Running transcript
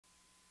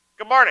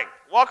Good morning.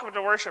 Welcome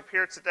to worship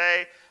here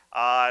today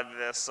on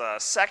this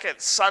second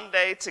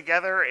Sunday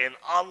together in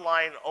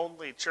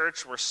online-only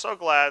church. We're so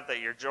glad that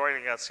you're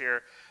joining us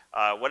here.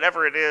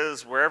 Whatever it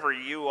is, wherever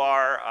you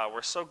are,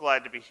 we're so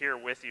glad to be here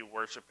with you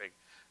worshiping,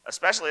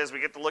 especially as we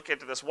get to look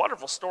into this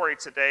wonderful story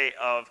today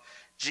of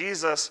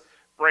Jesus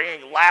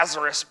bringing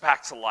Lazarus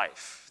back to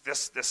life.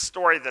 This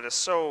story that is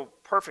so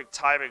perfect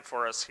timing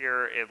for us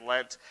here in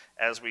Lent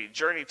as we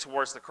journey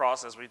towards the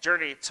cross, as we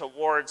journey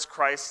towards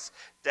Christ's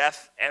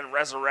death and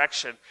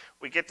resurrection.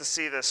 We get to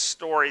see this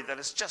story that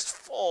is just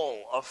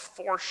full of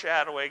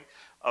foreshadowing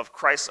of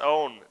Christ's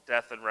own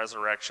death and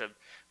resurrection.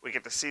 We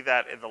get to see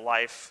that in the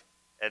life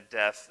and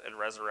death and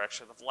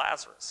resurrection of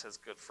Lazarus, his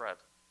good friend.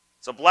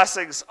 So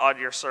blessings on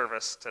your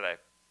service today.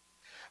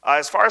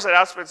 As far as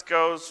announcements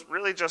goes,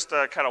 really just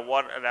kind of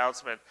one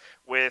announcement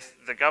with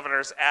the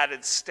governor's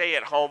added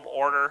stay-at-home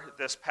order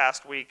this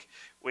past week.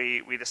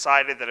 We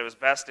decided that it was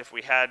best if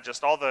we had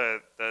just all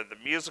the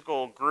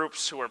musical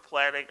groups who are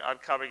planning on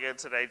coming in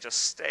today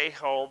just stay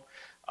home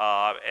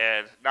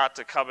and not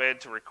to come in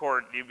to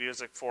record new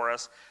music for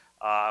us.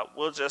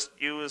 We'll just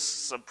use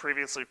some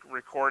previously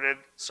recorded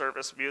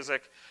service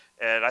music,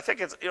 and I think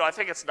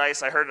it's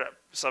nice. I heard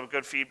some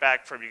good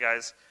feedback from you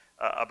guys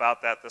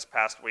about that this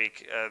past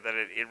week, that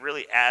it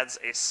really adds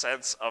a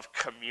sense of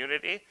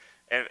community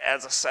and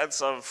adds a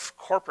sense of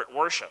corporate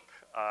worship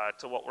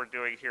to what we're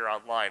doing here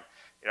online.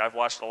 You know, I've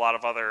watched a lot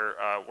of other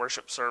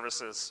worship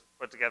services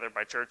put together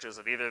by churches,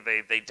 and either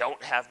they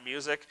don't have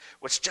music,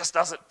 which just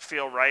doesn't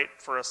feel right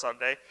for a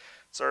Sunday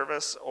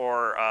service,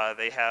 or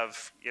they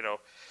have,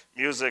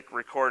 music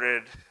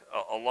recorded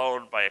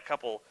alone by a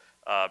couple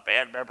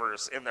band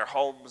members in their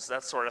homes,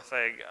 that sort of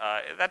thing.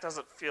 That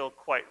doesn't feel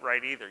quite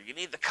right either. You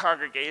need the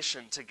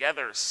congregation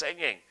together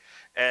singing.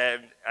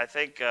 And I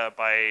think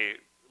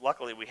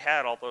luckily we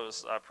had all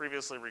those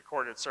previously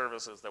recorded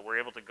services that we're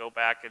able to go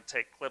back and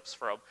take clips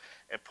from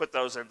and put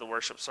those in the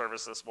worship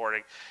service this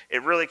morning.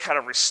 It really kind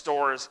of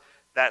restores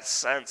that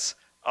sense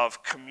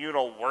of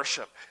communal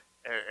worship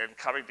and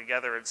coming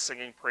together and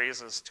singing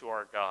praises to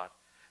our God.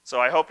 So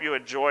I hope you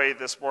enjoy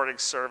this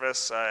morning's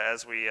service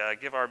as we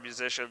give our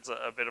musicians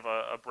a bit of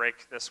a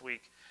break this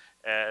week.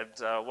 And,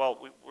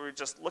 we're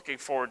just looking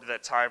forward to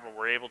that time when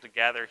we're able to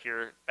gather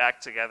here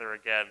back together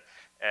again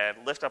and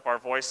lift up our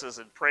voices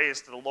in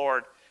praise to the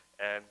Lord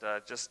and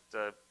just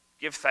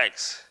give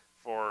thanks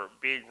for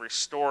being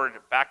restored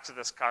back to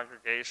this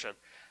congregation,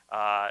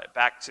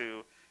 back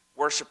to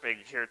worshiping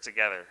here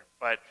together.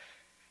 But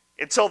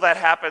until that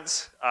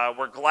happens,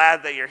 we're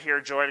glad that you're here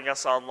joining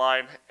us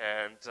online,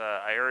 and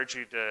I urge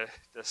you to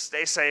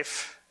stay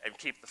safe and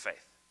keep the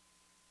faith.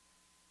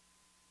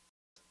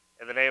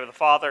 In the name of the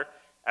Father,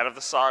 and of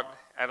the Son,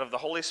 and of the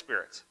Holy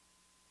Spirit.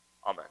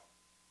 Amen.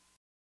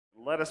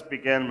 Let us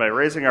begin by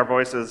raising our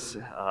voices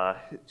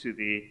to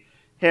the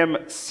hymn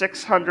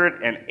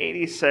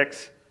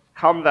 686,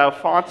 Come Thou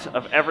Fount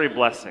of Every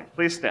Blessing.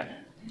 Please stand.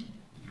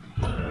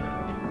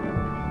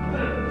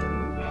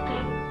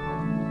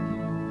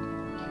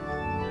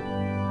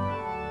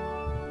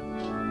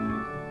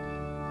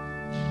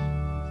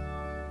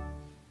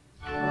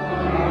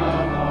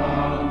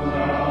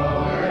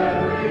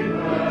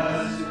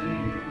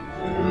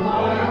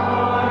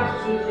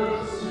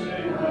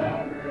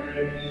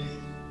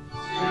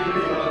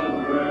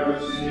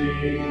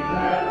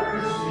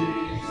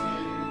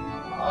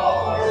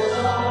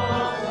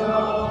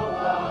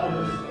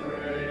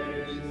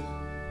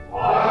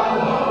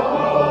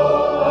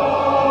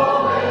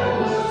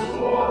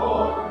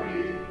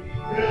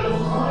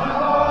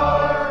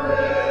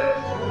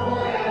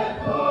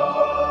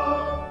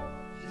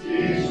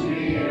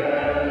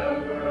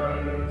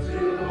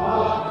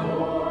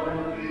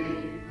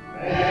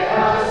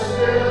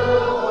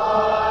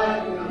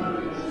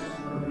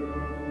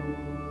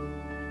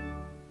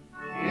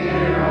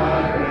 Here I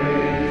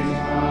raise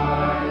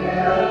my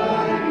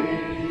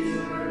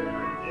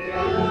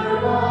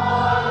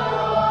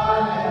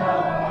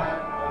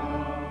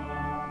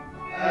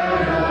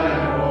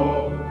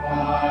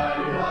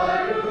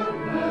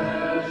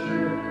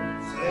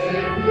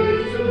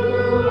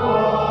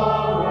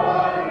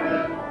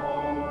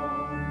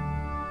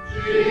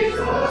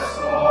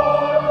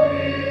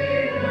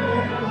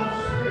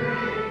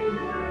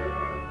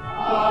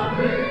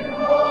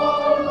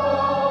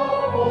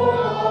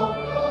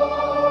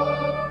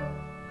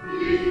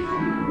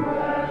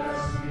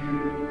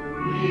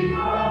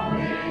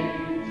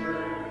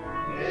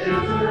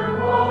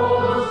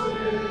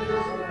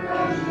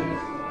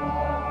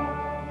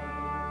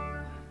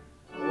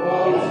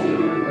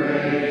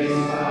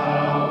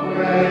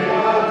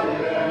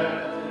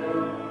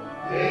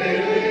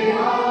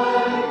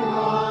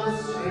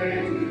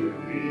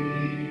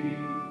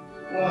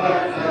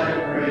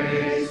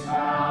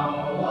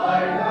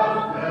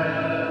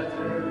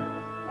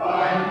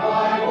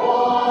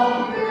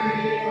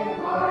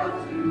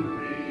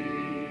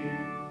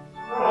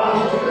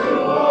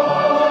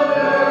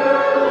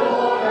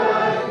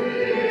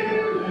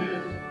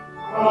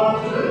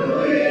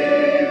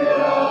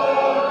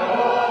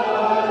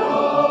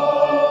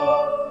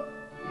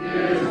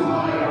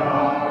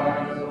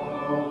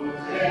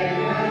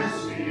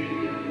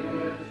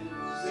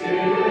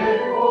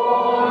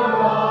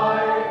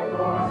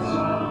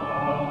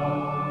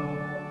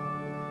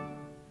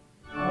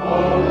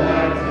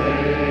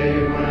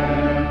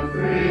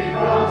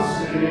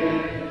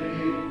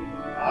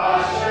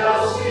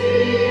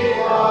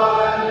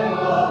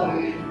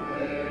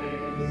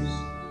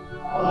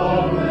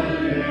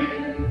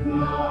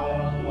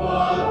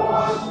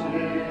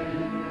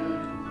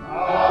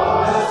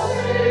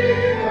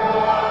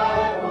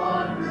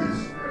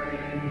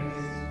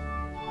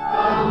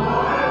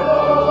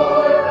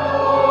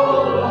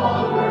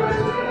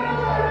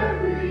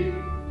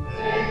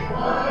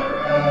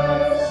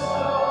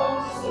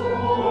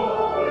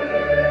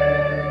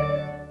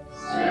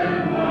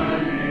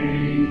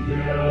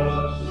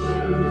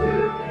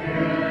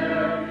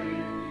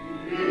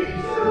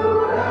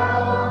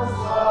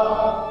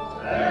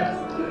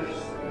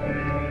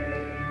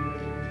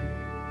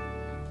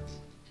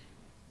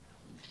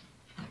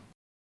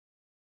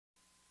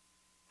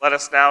Let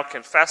us now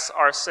confess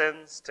our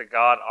sins to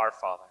God our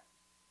Father.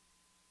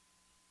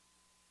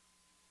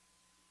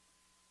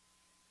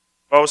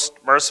 Most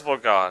merciful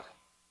God,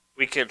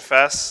 we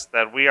confess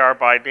that we are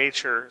by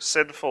nature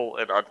sinful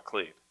and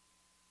unclean.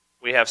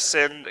 We have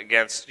sinned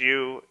against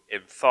you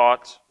in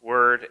thought,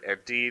 word,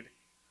 and deed,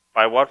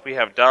 by what we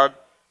have done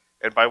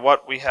and by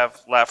what we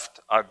have left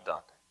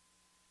undone.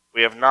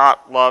 We have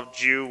not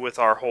loved you with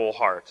our whole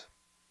heart.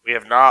 We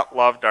have not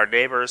loved our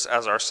neighbors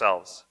as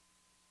ourselves.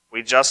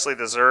 We justly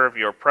deserve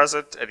your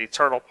present and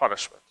eternal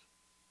punishment.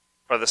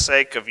 For the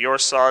sake of your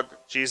Son,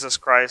 Jesus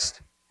Christ,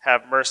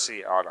 have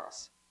mercy on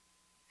us.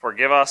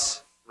 Forgive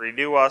us,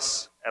 renew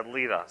us, and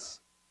lead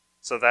us,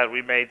 so that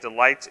we may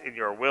delight in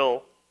your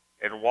will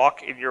and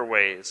walk in your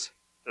ways,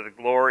 to the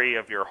glory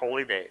of your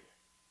holy name.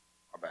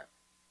 Amen.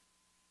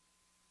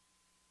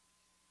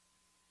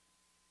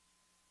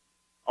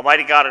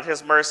 Almighty God, in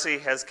his mercy,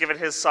 has given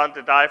his Son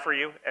to die for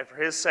you, and for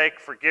his sake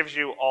forgives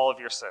you all of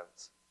your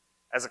sins.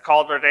 As a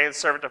called and ordained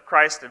servant of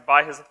Christ, and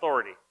by his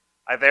authority,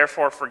 I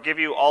therefore forgive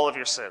you all of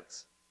your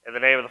sins. In the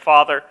name of the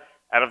Father,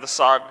 and of the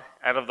Son,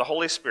 and of the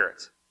Holy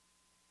Spirit.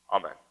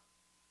 Amen.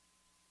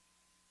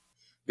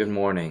 Good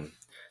morning.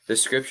 The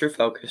scripture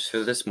focus for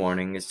this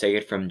morning is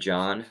taken from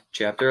John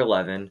chapter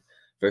 11,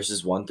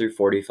 verses 1 through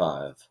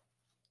 45.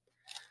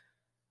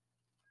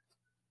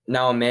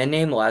 Now a man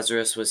named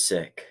Lazarus was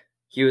sick.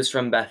 He was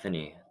from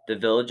Bethany, the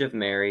village of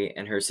Mary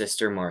and her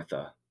sister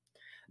Martha.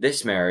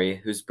 This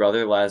Mary, whose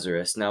brother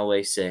Lazarus now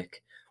lay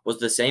sick, was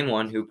the same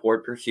one who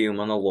poured perfume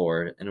on the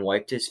Lord and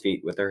wiped his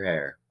feet with her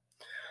hair.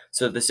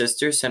 So the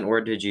sisters sent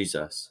word to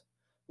Jesus,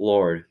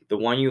 "Lord, the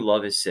one you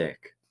love is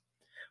sick."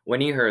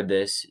 When he heard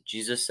this,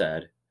 Jesus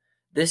said,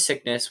 "This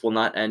sickness will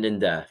not end in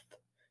death.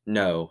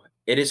 No,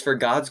 it is for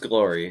God's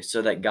glory,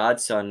 so that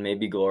God's Son may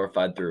be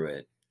glorified through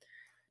it."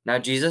 Now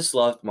Jesus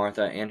loved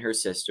Martha and her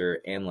sister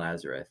and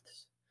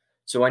Lazarus.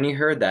 So when he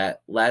heard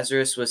that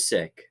Lazarus was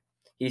sick,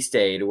 he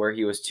stayed where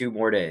he was 2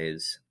 more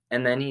days.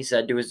 And then he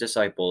said to his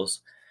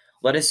disciples,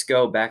 "Let us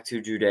go back to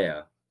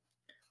Judea."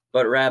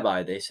 "But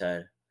Rabbi," they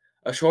said,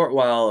 "a short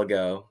while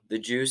ago the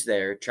Jews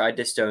there tried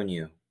to stone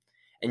you,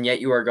 and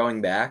yet you are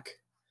going back?"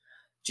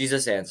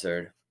 Jesus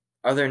answered,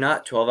 "Are there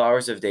not 12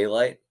 hours of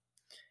daylight?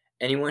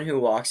 Anyone who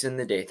walks in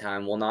the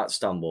daytime will not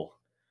stumble,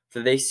 for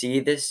they see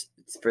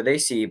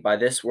by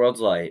this world's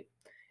light.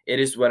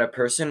 It is when a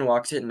person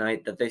walks at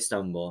night that they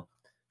stumble,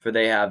 for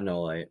they have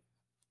no light."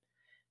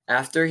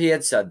 After he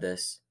had said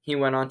this, he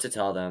went on to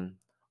tell them,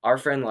 "Our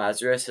friend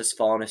Lazarus has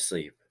fallen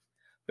asleep,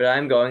 but I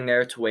am going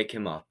there to wake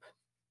him up."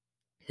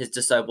 His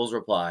disciples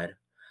replied,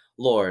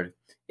 "Lord,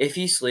 if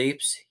he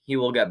sleeps, he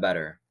will get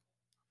better."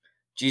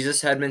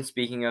 Jesus had been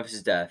speaking of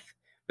his death,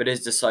 but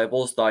his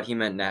disciples thought he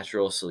meant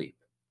natural sleep.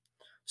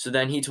 So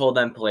then he told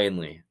them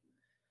plainly,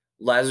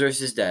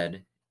 "Lazarus is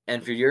dead,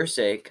 and for your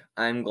sake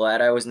I am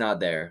glad I was not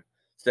there,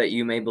 so that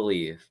you may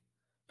believe.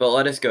 But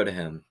let us go to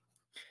him."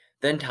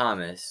 Then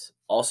Thomas,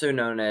 also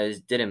known as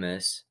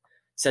Didymus,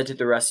 said to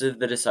the rest of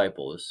the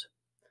disciples,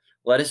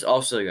 "Let us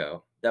also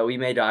go, that we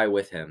may die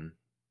with him."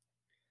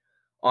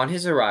 On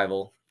his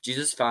arrival,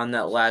 Jesus found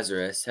that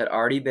Lazarus had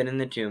already been in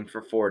the tomb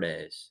for 4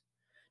 days.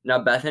 Now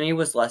Bethany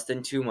was less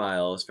than 2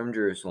 miles from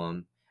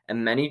Jerusalem,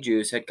 and many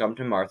Jews had come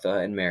to Martha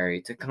and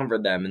Mary to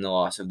comfort them in the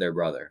loss of their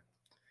brother.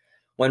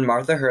 When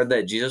Martha heard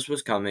that Jesus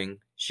was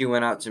coming, she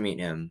went out to meet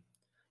him,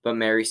 but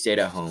Mary stayed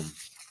at home.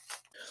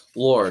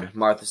 "Lord,"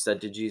 Martha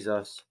said to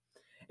Jesus,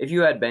 "if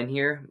you had been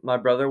here, my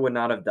brother would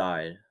not have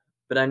died.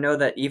 But I know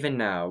that even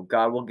now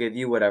God will give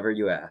you whatever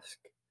you ask."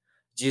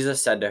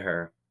 Jesus said to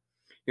her,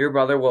 "Your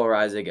brother will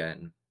rise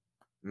again."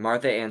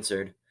 Martha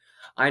answered,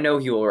 "I know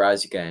he will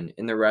rise again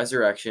in the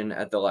resurrection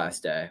at the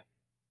last day."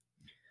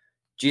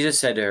 Jesus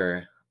said to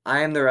her, "I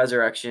am the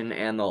resurrection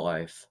and the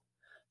life.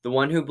 The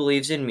one who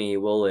believes in me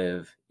will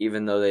live,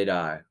 even though they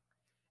die.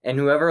 And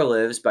whoever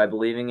lives by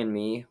believing in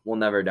me will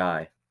never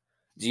die.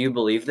 Do you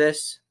believe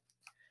this?"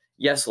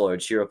 "Yes,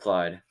 Lord," she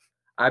replied.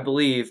 "I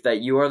believe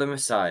that you are the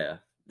Messiah,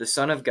 the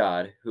Son of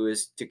God, who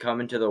is to come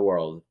into the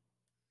world."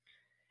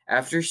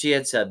 After she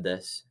had said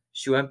this,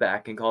 she went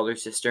back and called her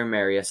sister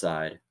Mary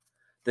aside.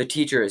 "The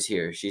teacher is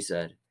here," she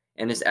said,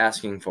 "and is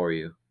asking for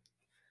you."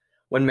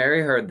 When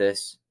Mary heard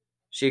this,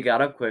 she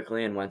got up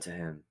quickly and went to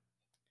him.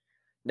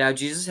 Now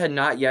Jesus had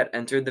not yet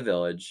entered the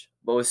village,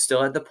 but was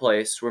still at the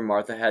place where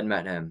Martha had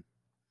met him.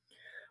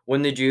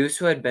 When the Jews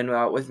who had been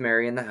out with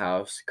Mary in the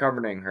house,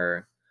 comforting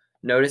her,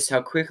 noticed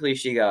how quickly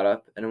she got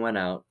up and went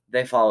out,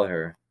 they followed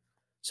her,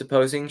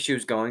 supposing she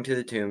was going to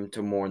the tomb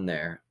to mourn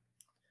there.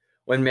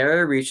 When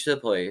Mary reached the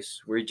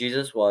place where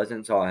Jesus was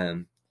and saw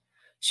him,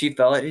 she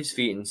fell at his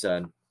feet and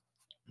said,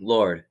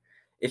 "Lord,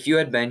 if you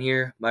had been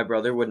here, my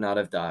brother would not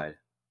have died."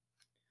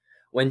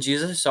 When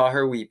Jesus saw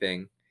her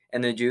weeping,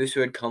 and the Jews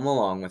who had come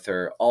along with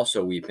her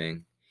also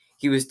weeping,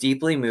 he was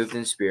deeply moved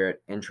in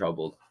spirit and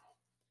troubled.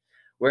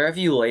 "Where have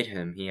you laid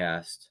him?" he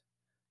asked.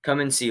 "Come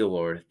and see,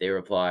 Lord," they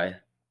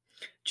replied.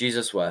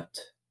 Jesus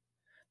wept.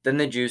 Then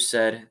the Jews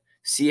said,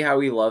 "See how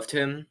he loved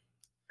him?"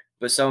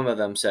 But some of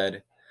them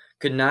said,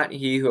 "Could not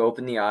he who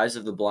opened the eyes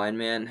of the blind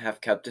man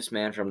have kept this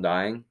man from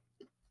dying?"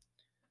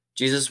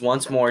 Jesus,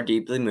 once more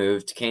deeply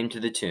moved, came to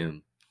the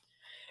tomb.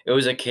 It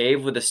was a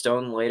cave with a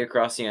stone laid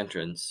across the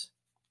entrance.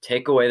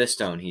 "Take away the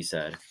stone," he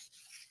said.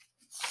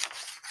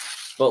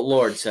 "But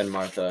Lord," said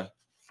Martha,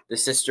 the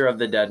sister of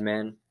the dead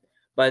man,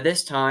 "by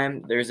this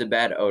time there is a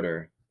bad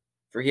odor,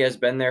 for he has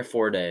been there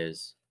 4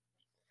 days."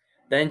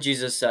 Then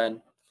Jesus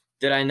said,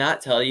 "Did I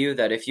not tell you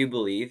that if you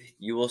believe,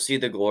 you will see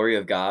the glory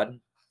of God?"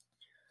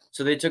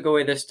 So they took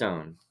away the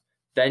stone.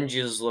 Then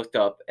Jesus looked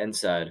up and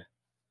said,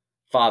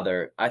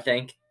 "Father, I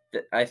thank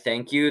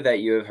you that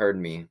you have heard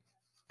me.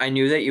 I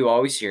knew that you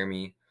always hear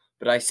me,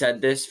 but I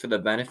said this for the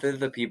benefit of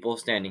the people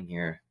standing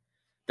here,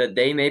 that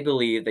they may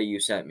believe that you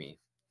sent me."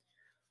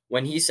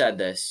 When he said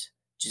this,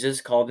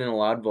 Jesus called in a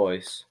loud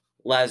voice,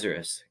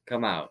 "Lazarus,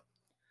 come out."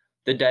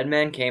 The dead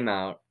man came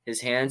out,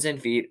 his hands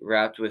and feet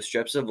wrapped with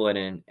strips of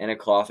linen and a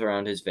cloth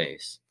around his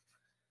face.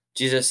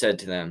 Jesus said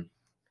to them,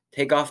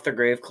 "Take off the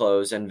grave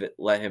clothes and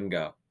let him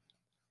go."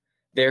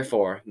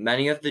 Therefore,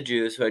 many of the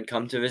Jews who had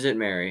come to visit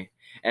Mary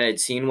and had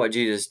seen what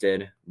Jesus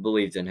did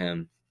believed in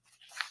him.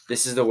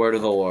 This is the word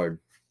of the Lord.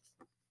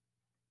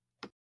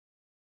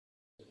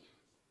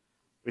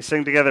 We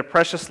sing together,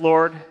 "Precious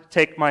Lord,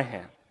 Take My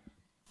Hand."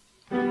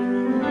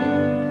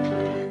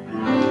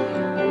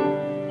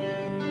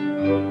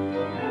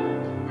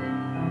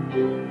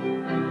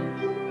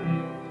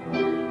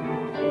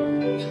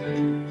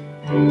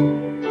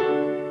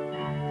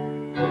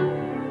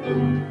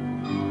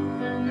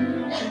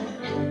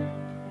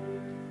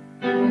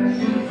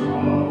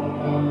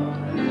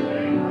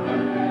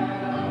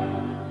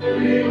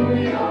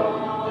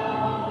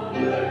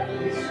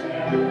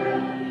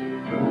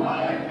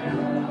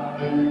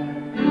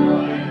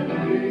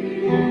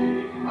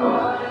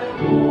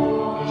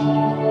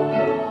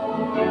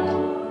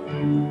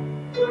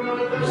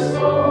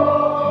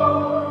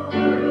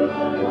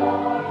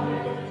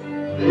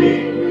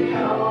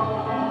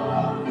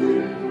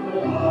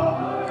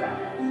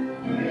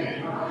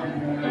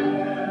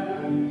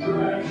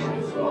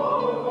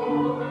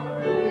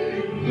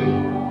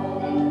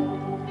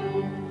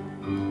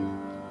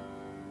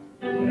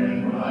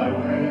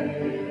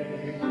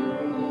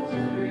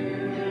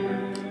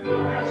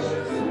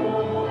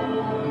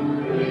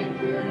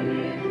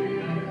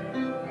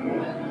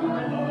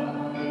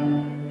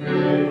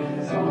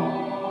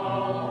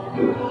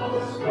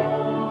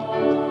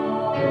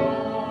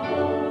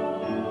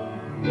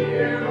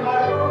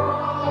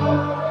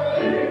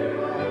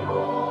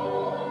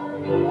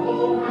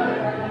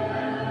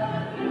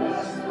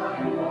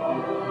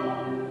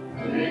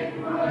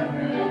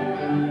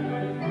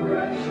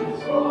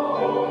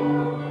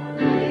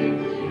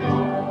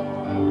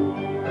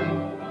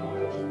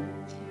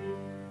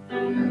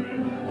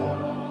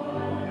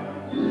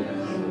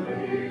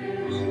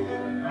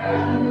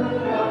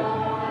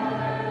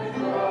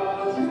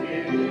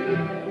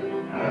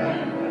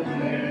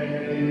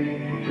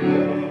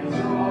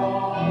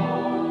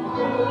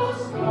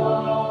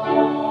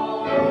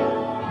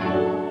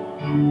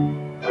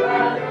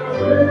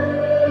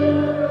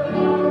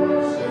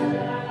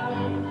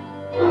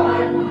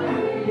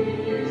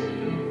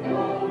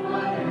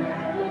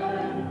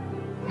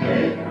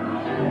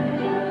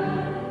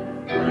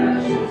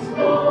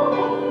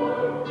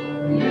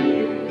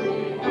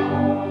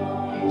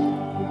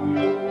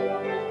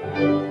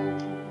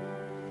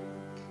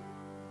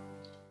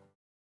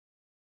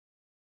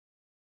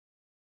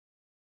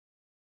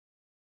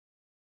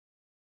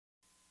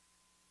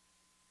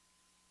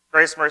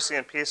 Grace, mercy,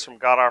 and peace from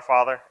God our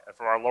Father and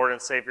from our Lord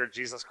and Savior,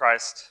 Jesus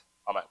Christ.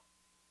 Amen.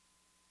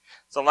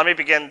 So let me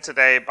begin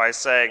today by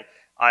saying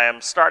I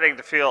am starting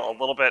to feel a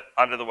little bit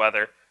under the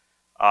weather.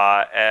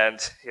 And,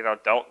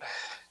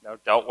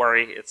 don't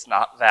worry, it's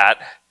not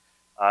that.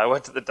 I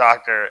went to the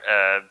doctor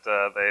and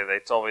they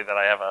told me that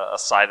I have a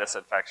sinus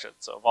infection.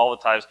 So of all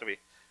the times to be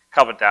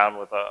coming down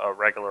with a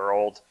regular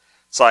old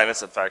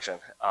sinus infection.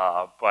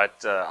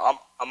 But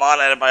I'm on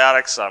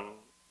antibiotics. I'm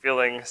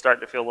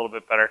starting to feel a little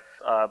bit better.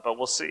 But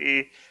we'll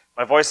see.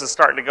 My voice is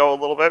starting to go a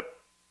little bit.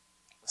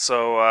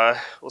 So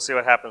we'll see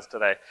what happens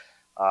today.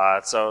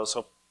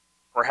 So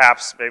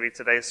perhaps maybe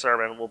today's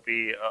sermon will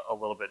be a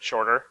little bit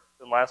shorter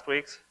than last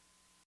week's.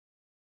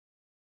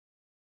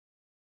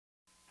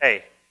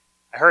 Hey,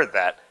 I heard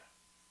that.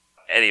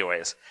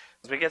 Anyways,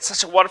 we get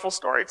such a wonderful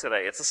story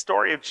today. It's a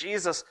story of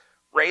Jesus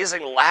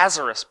raising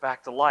Lazarus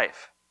back to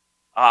life.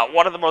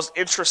 One of the most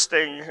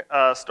interesting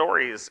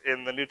stories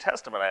in the New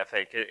Testament, I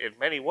think, in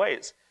many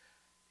ways.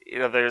 You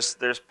know,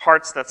 there's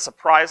parts that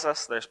surprise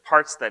us. There's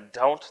parts that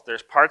don't.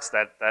 There's parts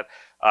that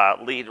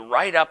lead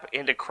right up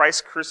into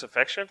Christ's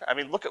crucifixion. I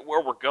mean, look at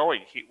where we're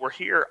going. We're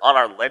here on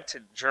our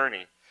Lenten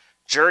journey,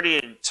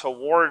 journeying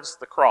towards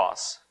the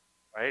cross,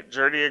 right?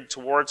 Journeying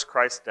towards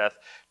Christ's death,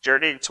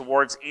 journeying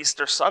towards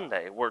Easter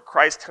Sunday, where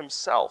Christ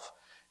himself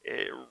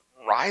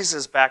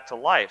rises back to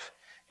life.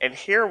 And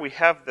here we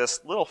have this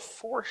little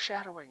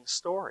foreshadowing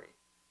story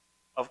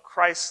of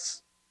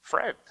Christ's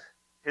friend,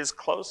 his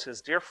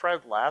dear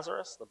friend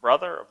Lazarus, the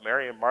brother of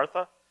Mary and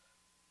Martha,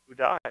 who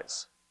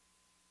dies.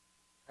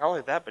 Not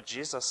only that, but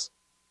Jesus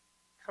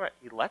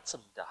he lets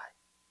him die.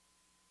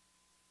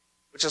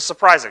 Which is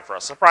surprising for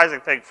us,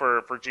 surprising thing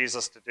for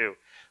Jesus to do.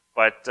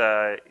 But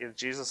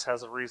Jesus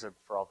has a reason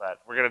for all that.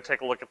 We're going to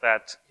take a look at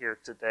that here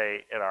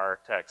today in our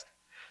text.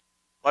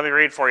 Let me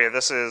read for you.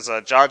 This is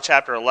John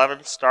chapter 11,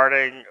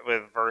 starting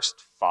with verse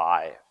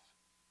 5.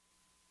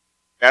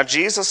 Now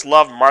Jesus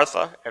loved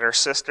Martha and her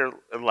sister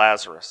and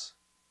Lazarus.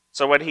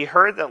 So when he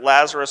heard that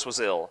Lazarus was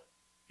ill,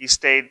 he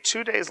stayed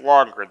 2 days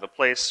longer in the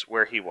place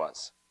where he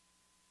was.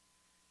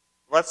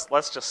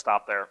 Let's just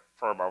stop there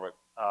for a moment.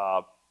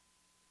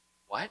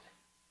 What?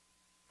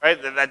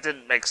 Right? That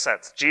didn't make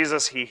sense.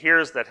 Jesus, he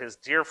hears that his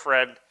dear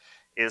friend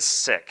is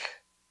sick.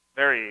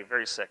 Very,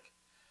 very sick.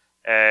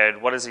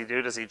 And what does he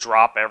do? Does he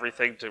drop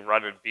everything to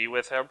run and be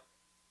with him?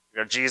 You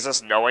know,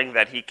 Jesus, knowing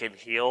that he can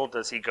heal,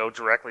 does he go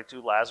directly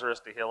to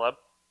Lazarus to heal him?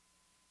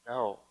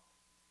 No.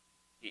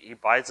 He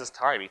bides his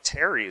time. He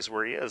tarries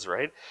where he is,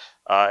 right?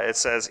 It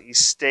says he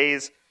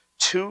stays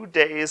 2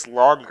 days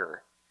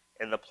longer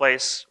in the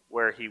place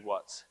where he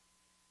was.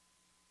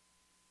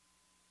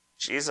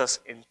 Jesus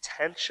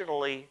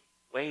intentionally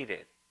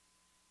waited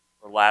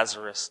for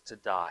Lazarus to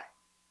die.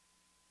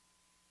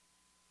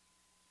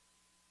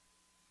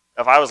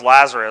 If I was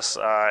Lazarus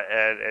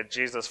and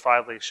Jesus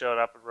finally showed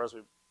up and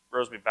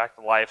rose me back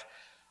to life,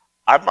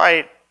 I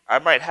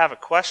might have a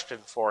question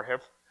for him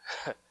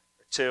or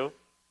two.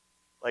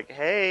 Like,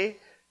 hey,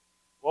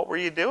 what were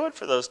you doing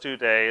for those 2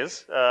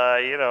 days?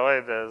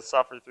 And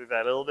suffered through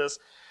that illness.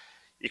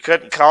 You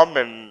couldn't come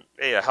and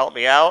help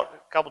me out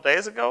a couple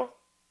days ago?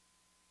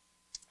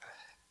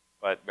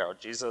 But no,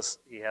 Jesus,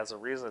 he has a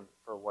reason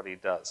for what he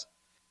does.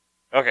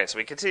 Okay, so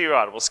we continue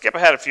on. We'll skip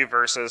ahead a few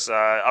verses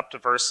up to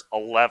verse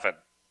 11.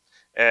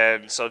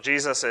 And so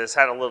Jesus has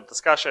had a little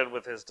discussion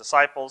with his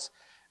disciples,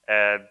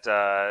 and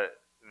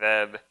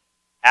then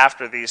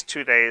after these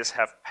 2 days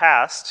have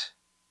passed,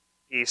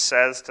 he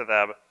says to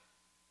them,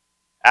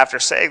 after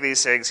saying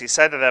these things, he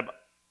said to them,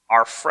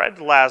 "Our friend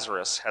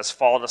Lazarus has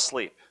fallen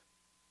asleep,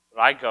 but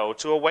I go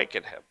to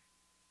awaken him."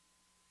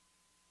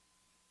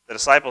 The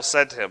disciples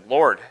said to him,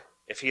 "Lord,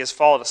 if he has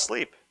fallen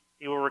asleep,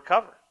 he will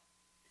recover."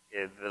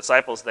 And the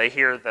disciples, they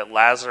hear that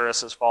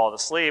Lazarus has fallen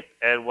asleep,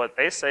 and what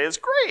they say is,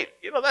 great,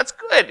 that's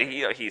good.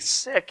 He's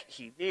sick,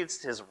 he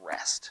needs his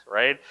rest,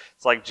 right?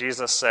 It's like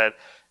Jesus said,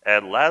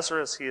 and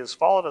Lazarus, he has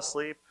fallen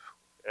asleep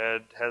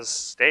and has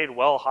stayed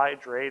well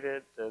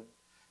hydrated and,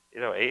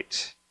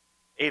 ate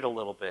a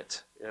little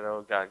bit,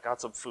 got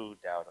some food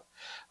down.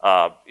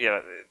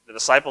 The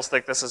disciples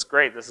think this is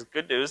great. This is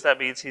good news. That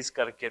means he's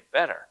going to get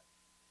better.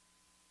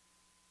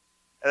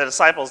 And the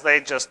disciples,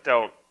 they just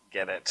don't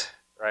get it,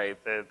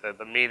 right?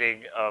 The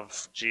meaning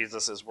of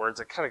Jesus' words,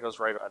 it kind of goes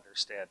right to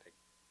understanding.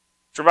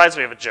 Which reminds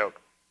me of a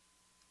joke.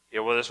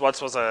 There was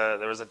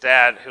a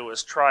dad who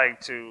was trying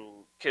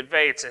to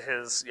convey to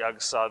his young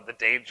son the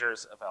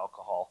dangers of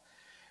alcohol.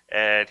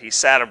 And he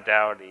sat him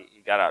down,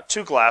 he got out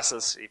 2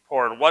 glasses, he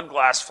poured 1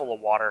 glass full of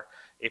water,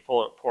 he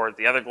poured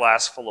the other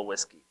glass full of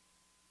whiskey.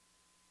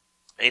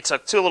 And he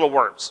took 2 little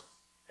worms,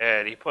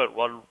 and he put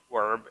 1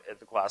 worm in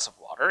the glass of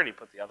water, and he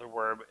put the other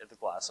worm in the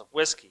glass of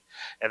whiskey.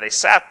 And they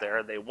sat there,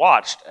 and they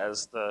watched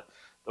as the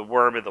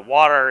worm in the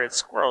water, it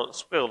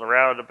swirled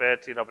around a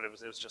bit, but it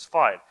was just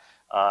fine.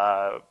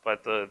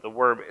 But the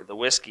worm in the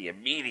whiskey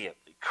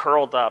immediately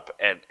curled up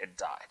and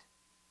died.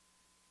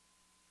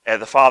 And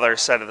the father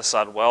said to the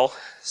son, "Well,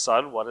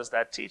 son, what does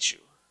that teach you?"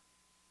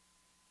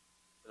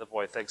 And the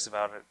boy thinks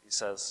about it. He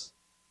says,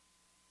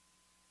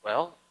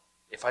 "Well,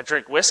 if I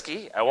drink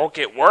whiskey, I won't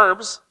get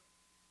worms."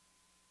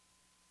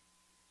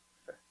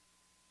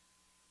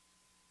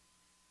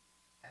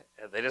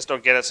 And they just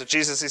don't get it. So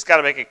Jesus, he's got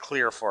to make it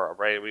clear for them,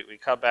 right? We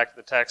come back to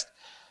the text,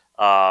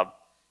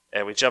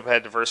 and we jump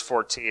ahead to verse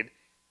 14.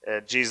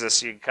 And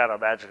Jesus, you can kind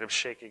of imagine him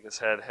shaking his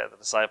head at the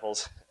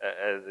disciples.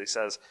 And he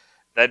says,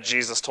 then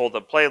Jesus told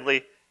them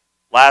plainly,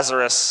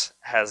 "Lazarus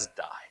has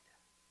died.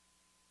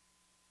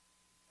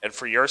 And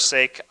for your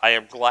sake, I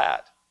am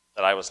glad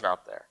that I was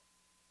not there,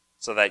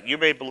 so that you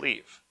may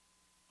believe,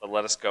 but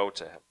let us go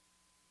to him."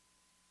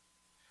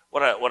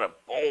 What a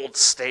bold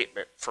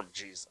statement from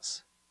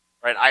Jesus,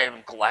 right? I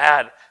am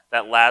glad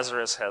that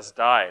Lazarus has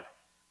died,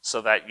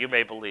 so that you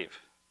may believe.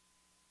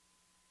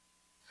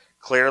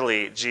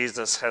 Clearly,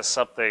 Jesus has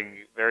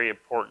something very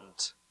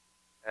important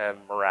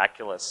and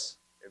miraculous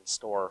in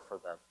store for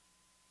them.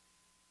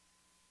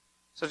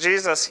 So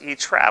Jesus, he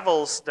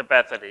travels to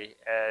Bethany,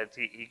 and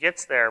he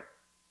gets there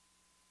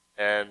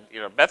And,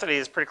 Bethany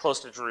is pretty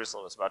close to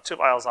Jerusalem. It's about 2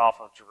 miles off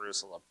of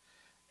Jerusalem.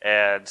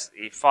 And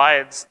he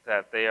finds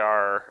that they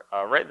are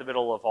right in the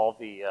middle of all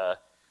the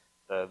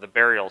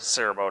burial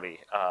ceremony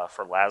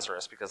for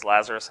Lazarus, because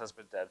Lazarus has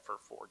been dead for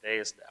 4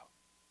 days now.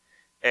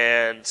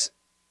 And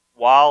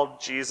while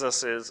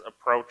Jesus is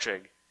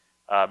approaching,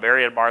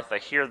 Mary and Martha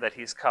hear that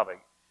he's coming.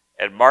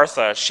 And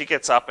Martha, she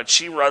gets up and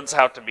she runs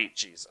out to meet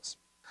Jesus.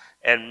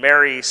 And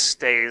Mary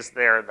stays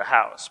there in the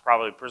house,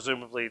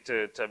 presumably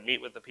to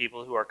meet with the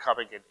people who are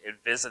coming and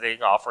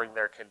visiting, offering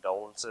their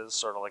condolences,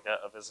 sort of like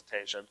a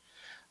visitation.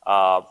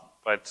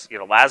 But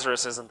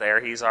Lazarus isn't there.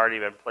 He's already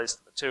been placed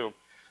in the tomb.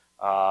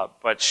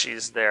 But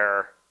she's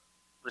there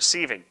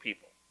receiving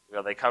people.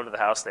 They come to the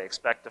house, they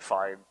expect to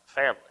find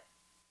family.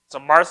 So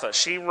Martha,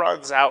 she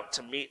runs out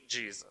to meet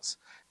Jesus,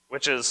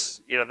 which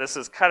is, this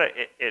is kind of,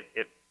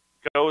 it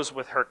goes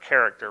with her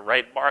character,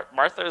 right?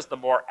 Martha is the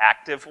more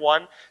active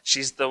one.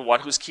 She's the one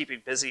who's keeping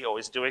busy,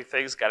 always doing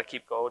things, got to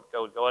keep going.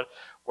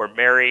 Where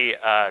Mary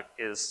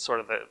is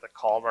sort of the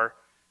calmer,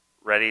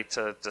 ready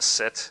to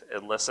sit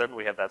and listen.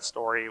 We have that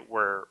story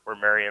where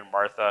Mary and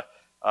Martha,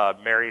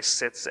 Mary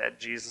sits at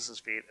Jesus'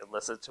 feet and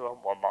listens to him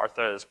while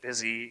Martha is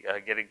busy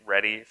getting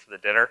ready for the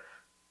dinner.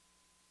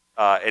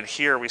 And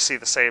here we see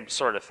the same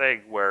sort of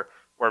thing where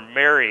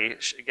Mary,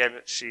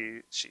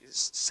 she's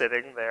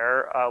sitting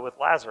there with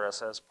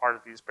Lazarus as part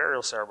of these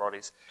burial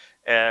ceremonies.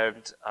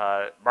 And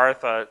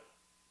Martha,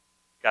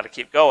 got to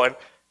keep going,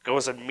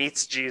 goes and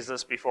meets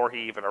Jesus before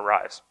he even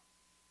arrives.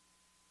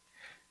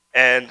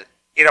 And,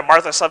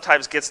 Martha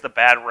sometimes gets the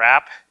bad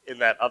rap in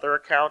that other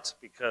account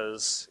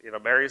because,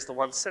 Mary's the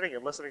one sitting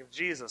and listening to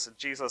Jesus, and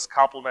Jesus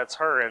compliments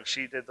her, and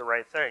she did the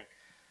right thing.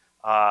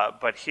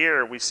 But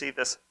here we see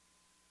this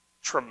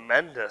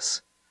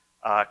tremendous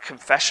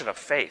confession of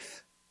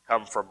faith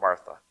come from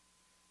Martha,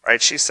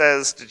 right? She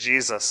says to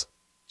Jesus,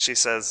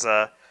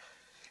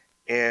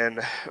 in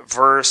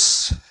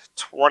verse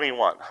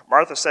 21,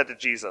 Martha said to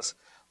Jesus,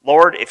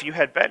 "Lord, if you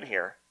had been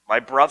here, my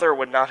brother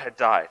would not have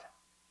died.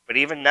 But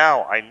even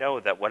now I know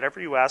that whatever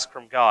you ask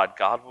from God,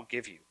 God will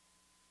give you."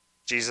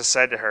 Jesus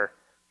said to her,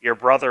 "Your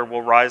brother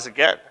will rise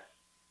again."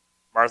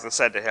 Martha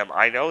said to him,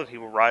 "I know that he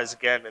will rise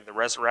again in the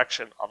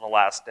resurrection on the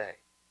last day."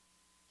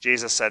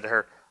 Jesus said to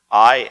her,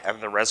 "I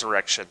am the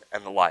resurrection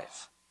and the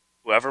life.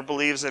 Whoever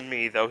believes in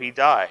me, though he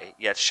die,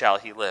 yet shall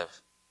he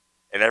live.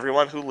 And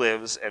everyone who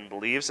lives and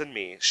believes in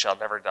me shall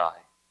never die."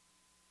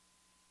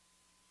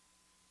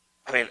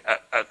 I mean,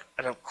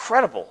 an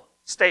incredible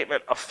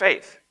statement of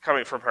faith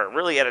coming from her,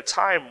 really at a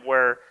time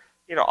where,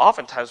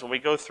 oftentimes when we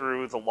go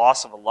through the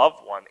loss of a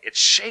loved one, it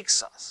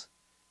shakes us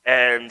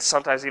and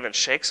sometimes even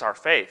shakes our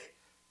faith.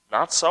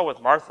 Not so with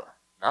Martha.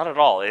 Not at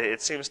all.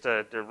 It seems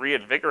to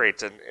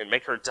reinvigorate and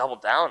make her double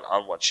down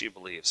on what she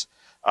believes.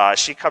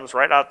 She comes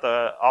right off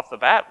the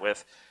bat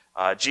with,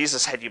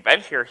 Jesus, had you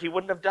been here, he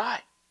wouldn't have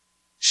died.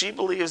 She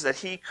believes that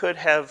he could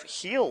have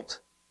healed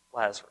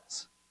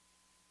Lazarus,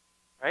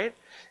 right?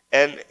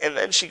 And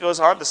then she goes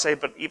on to say,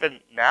 but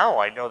even now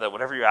I know that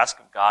whatever you ask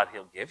of God,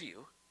 he'll give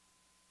you.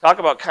 Talk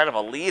about kind of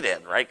a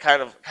lead-in, right?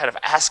 Kind of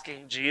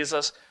asking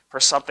Jesus for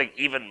something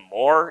even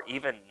more,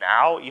 even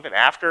now, even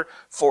after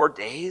 4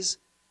 days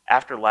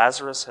after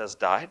Lazarus has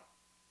died.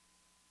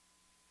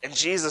 And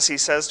Jesus, he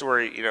says to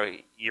her,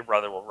 your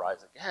brother will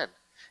rise again.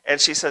 And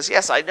she says,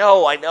 yes, I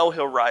know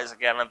he'll rise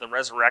again at the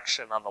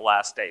resurrection on the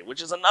last day,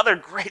 which is another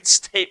great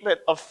statement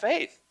of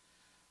faith,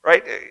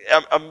 right?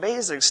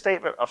 Amazing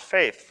statement of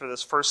faith for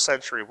this first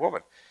century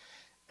woman.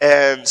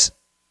 And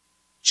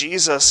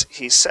Jesus,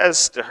 he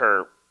says to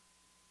her,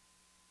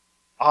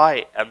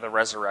 I am the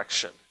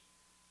resurrection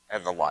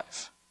and the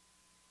life.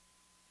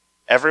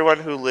 Everyone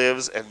who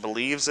lives and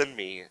believes in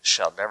me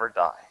shall never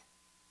die.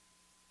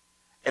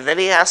 And then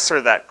he asks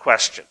her that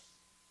question,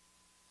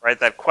 right?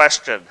 That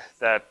question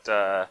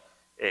that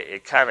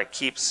it kind of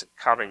keeps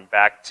coming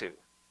back to.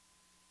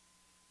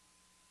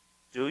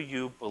 Do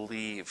you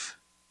believe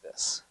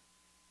this?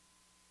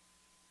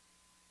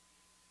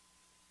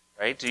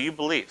 Right? Do you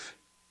believe?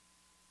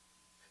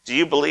 Do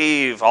you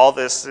believe all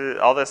this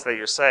that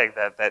you're saying,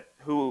 that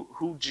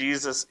who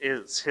Jesus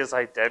is, his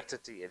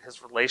identity and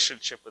his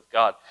relationship with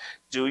God?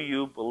 Do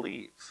you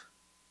believe?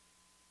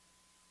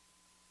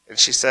 And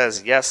she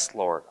says, yes,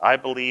 Lord, I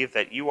believe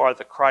that you are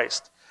the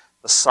Christ,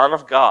 the Son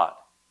of God,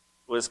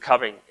 who is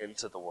coming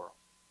into the world.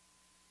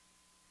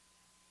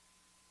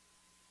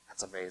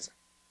 That's amazing.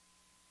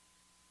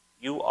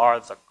 You are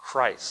the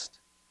Christ,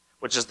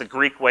 which is the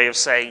Greek way of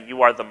saying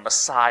you are the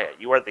Messiah.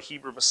 You are the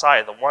Hebrew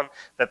Messiah, the one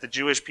that the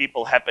Jewish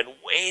people have been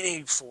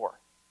waiting for.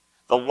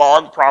 The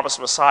long-promised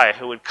Messiah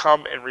who would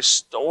come and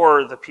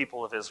restore the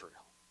people of Israel.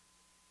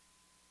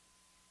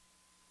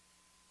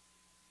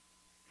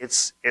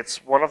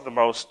 It's one of the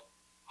most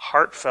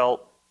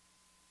heartfelt,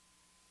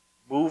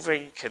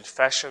 moving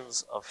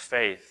confessions of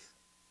faith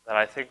that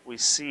I think we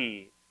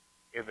see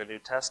in the New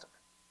Testament.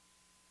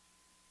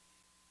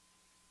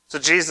 So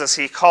Jesus,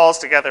 he calls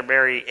together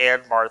Mary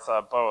and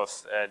Martha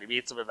both, and he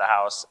meets them in the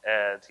house,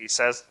 and he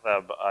says to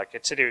them,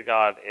 continuing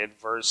on in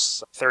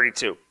verse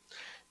 32,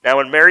 Now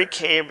when Mary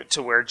came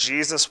to where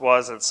Jesus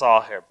was and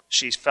saw him,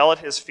 she fell at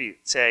his feet,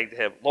 saying to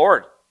him,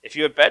 Lord, if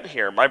you had been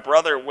here, my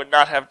brother would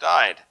not have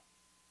died.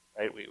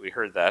 Right? We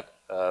heard that.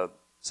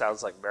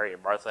 Sounds like Mary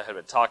and Martha had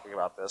been talking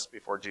about this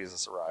before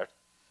Jesus arrived.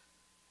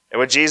 And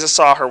when Jesus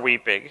saw her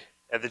weeping,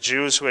 and the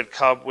Jews who had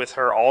come with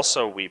her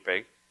also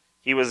weeping,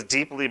 he was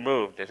deeply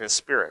moved in his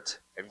spirit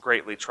and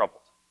greatly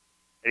troubled.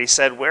 And he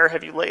said, Where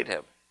have you laid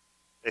him?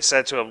 They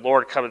said to him,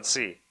 Lord, come and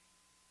see.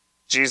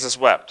 Jesus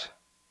wept.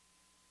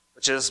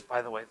 Which is,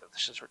 by the way,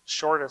 the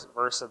shortest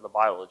verse in the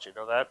Bible. Did you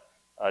know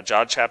that?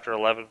 John chapter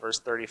 11, verse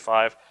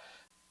 35.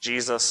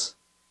 Jesus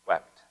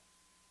wept.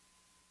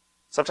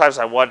 Sometimes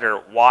I wonder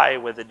why,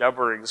 when the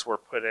numberings were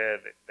put in,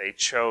 they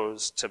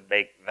chose to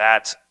make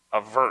that a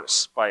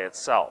verse by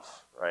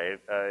itself, right?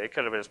 It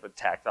could have just been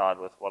tacked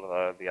on with one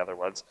of the other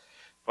ones.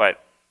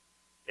 But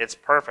it's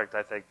perfect,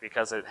 I think,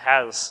 because it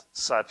has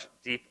such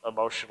deep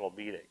emotional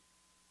meaning.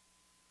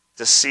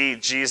 To see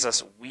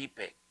Jesus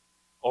weeping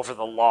over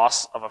the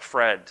loss of a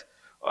friend.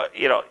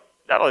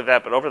 Not only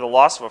that, but over the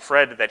loss of a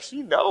friend that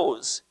he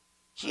knows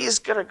he's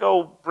going to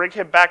go bring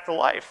him back to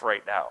life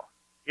right now.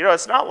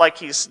 It's not like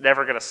he's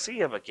never going to see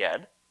him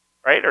again,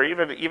 right? Or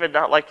even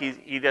not like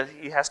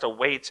he has to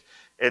wait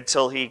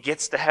until he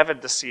gets to heaven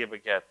to see him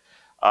again.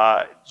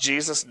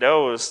 Jesus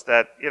knows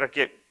that,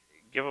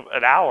 give him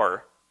an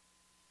hour,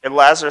 and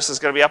Lazarus is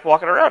going to be up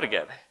walking around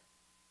again.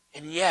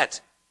 And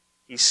yet,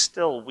 he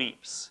still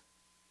weeps.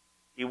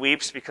 He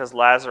weeps because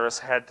Lazarus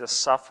had to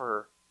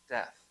suffer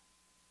death.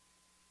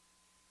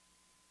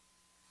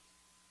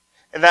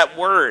 And that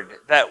word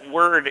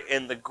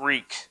in the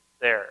Greek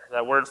there,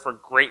 that word for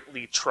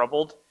greatly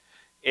troubled,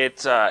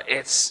 it's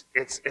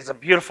a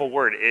beautiful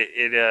word.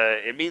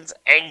 It means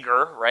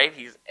anger, right?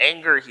 He's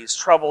anger, he's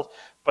troubled.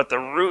 But the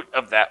root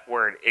of that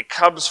word, it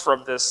comes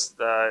from this.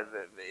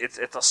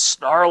 It's a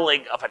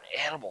snarling of an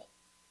animal.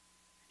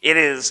 It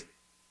is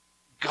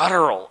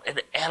guttural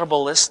and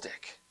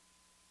animalistic,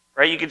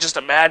 right? You can just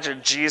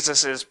imagine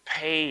Jesus'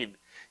 pain,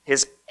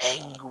 his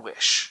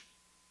anguish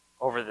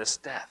over this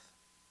death.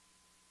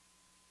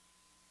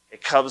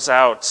 It comes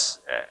out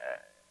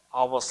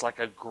almost like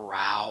a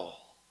growl.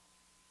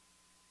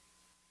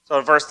 So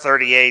in verse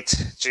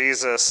 38,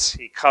 Jesus,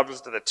 he comes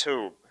to the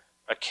tomb,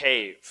 a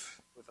cave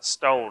with a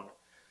stone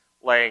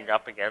laying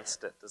up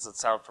against it. Does it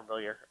sound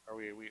familiar?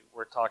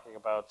 We're talking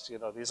about,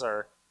 these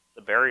are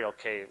the burial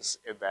caves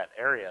in that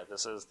area.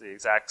 This is the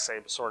exact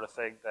same sort of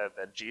thing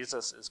that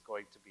Jesus is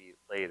going to be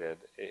laid in,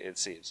 it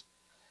seems.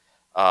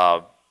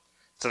 So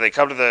they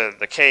come to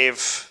the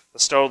cave, the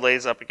stone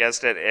lays up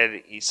against it,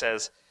 and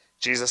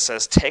Jesus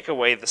says, take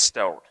away the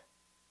stone.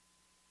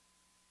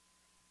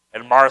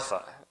 And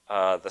Martha,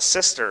 the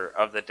sister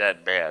of the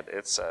dead man,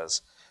 it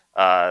says,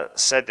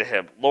 said to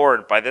him,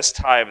 Lord, by this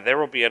time there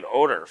will be an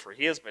odor, for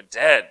he has been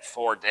dead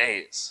 4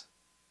 days.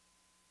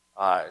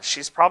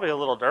 She's probably a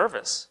little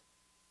nervous.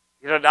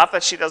 Not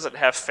that she doesn't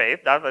have faith,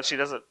 not that she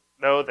doesn't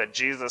know that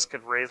Jesus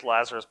could raise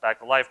Lazarus back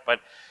to life,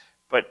 but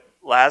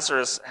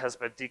Lazarus has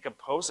been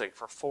decomposing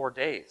for 4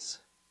 days.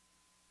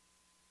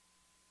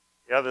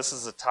 This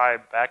is a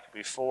time back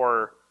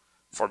before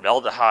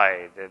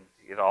formaldehyde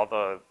and all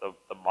the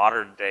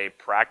modern day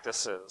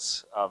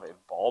practices of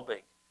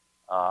embalming.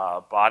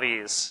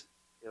 Bodies,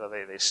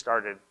 they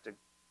started to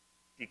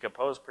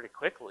decompose pretty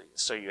quickly,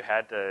 so you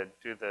had to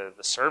do the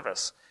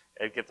service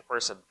and get the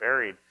person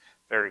buried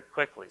very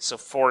quickly. So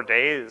 4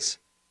 days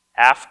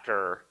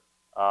after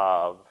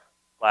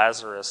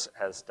Lazarus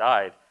has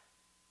died,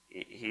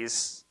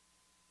 he's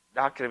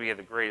not going to be in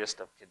the greatest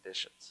of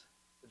conditions.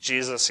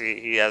 Jesus,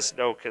 he has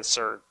no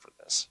concern for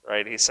this,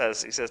 right? He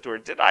says to her,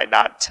 did I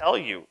not tell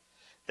you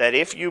that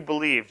if you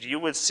believed, you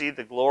would see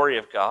the glory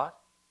of God?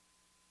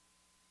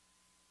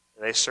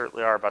 And they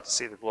certainly are about to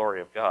see the glory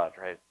of God,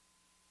 right?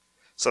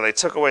 So they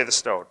took away the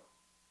stone.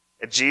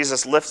 And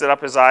Jesus lifted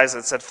up his eyes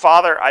and said,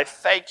 Father, I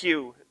thank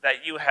you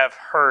that you have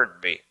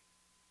heard me.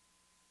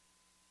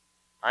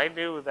 I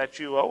knew that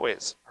you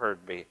always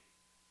heard me.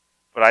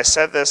 But I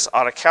said this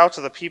on account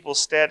of the people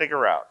standing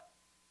around,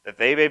 that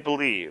they may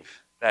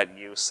believe that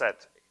you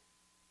sent me.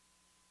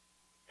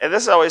 And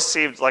this always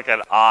seemed like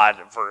an odd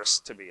verse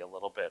to me a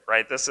little bit,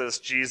 right? This is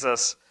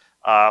Jesus,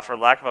 for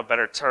lack of a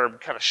better term,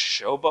 kind of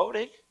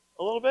showboating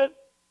a little bit,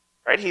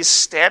 right? He's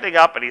standing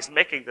up and he's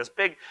making this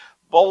big,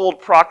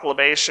 bold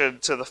proclamation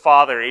to the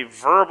Father, a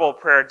verbal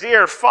prayer.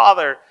 Dear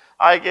Father,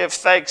 I give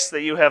thanks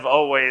that you have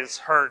always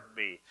heard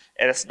me.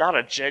 And it's not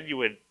a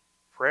genuine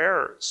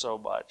prayer so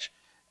much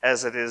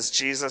as it is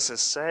Jesus is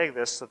saying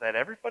this so that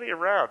everybody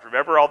around,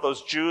 remember all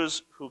those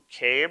Jews who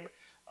came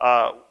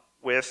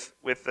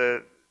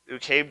who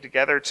came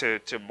together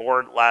to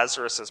mourn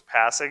Lazarus'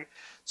 passing.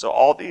 So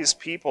all these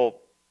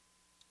people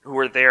who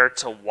were there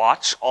to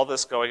watch all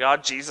this going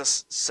on,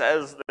 Jesus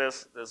says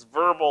this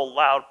verbal,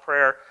 loud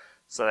prayer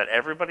so that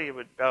everybody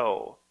would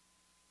know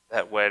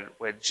that when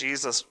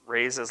Jesus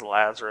raises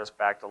Lazarus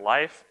back to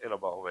life in a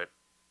moment,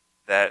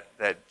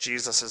 that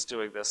Jesus is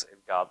doing this in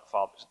God the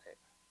Father's name.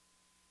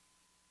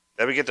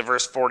 Then we get to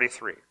verse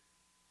 43.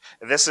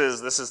 And this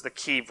is the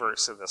key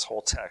verse in this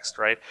whole text,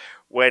 right?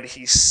 When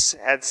he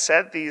had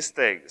said these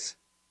things,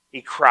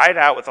 he cried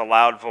out with a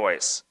loud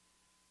voice,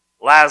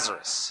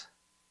 "Lazarus,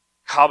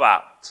 come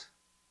out."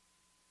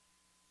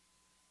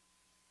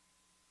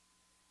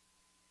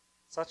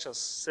 Such a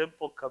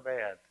simple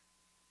command,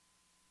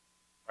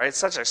 right?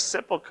 Such a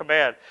simple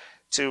command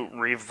to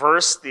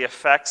reverse the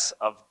effects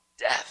of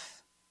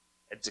death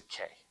and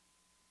decay.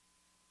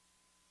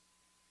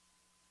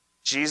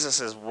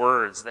 Jesus'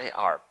 words, they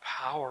are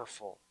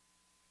powerful.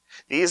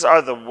 These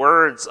are the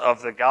words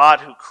of the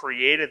God who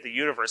created the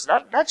universe.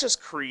 Not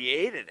just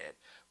created it,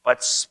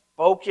 but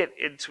spoke it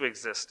into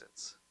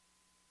existence.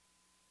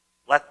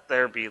 Let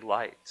there be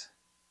light.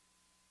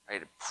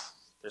 Right?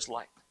 There's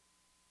light.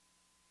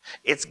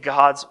 It's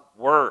God's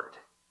word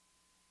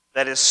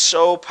that is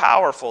so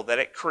powerful that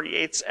it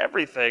creates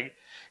everything,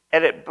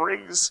 and it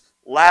brings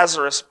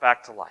Lazarus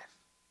back to life.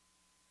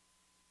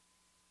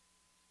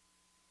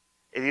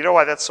 And you know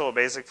why that's so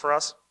amazing for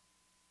us?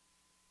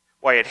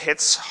 Why it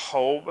hits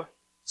home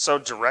so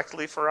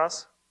directly for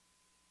us?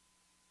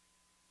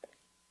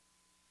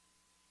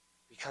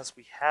 Because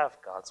we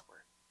have God's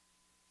word.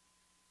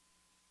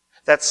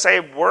 That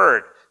same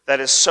word that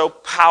is so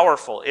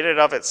powerful in and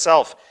of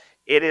itself,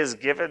 it is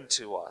given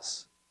to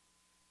us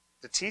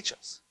to teach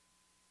us,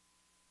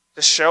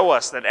 to show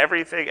us that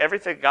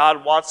everything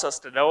God wants us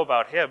to know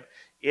about him,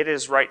 it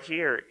is right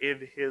here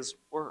in his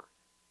word.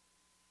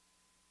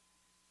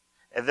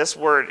 And this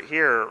word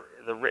here,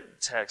 the written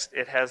text,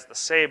 it has the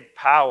same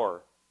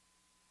power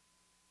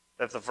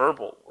that the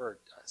verbal word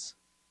does.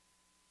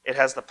 It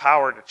has the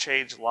power to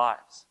change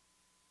lives,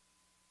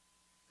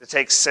 to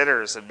take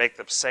sinners and make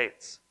them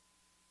saints.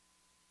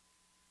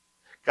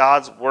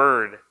 God's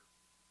word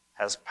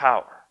has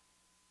power.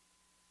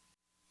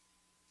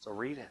 So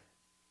read it.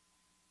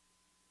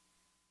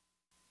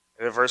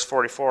 And in verse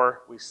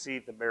 44, we see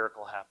the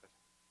miracle happen.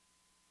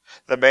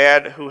 The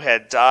man who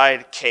had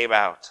died came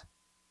out,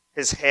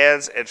 his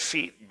hands and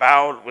feet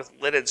bound with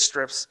linen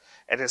strips,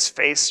 and his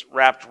face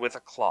wrapped with a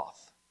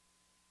cloth.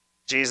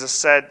 Jesus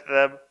said to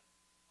them,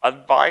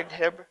 "Unbind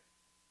him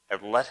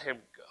and let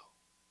him go."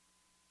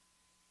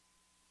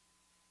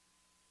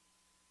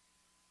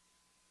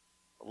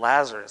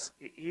 Lazarus,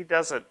 he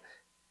doesn't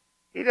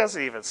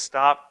even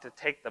stop to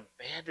take the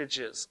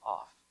bandages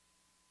off.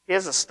 He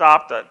doesn't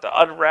stop to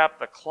unwrap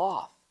the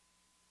cloth.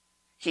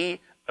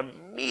 He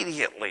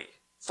immediately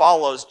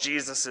follows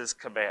Jesus'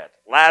 command.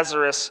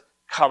 Lazarus,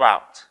 come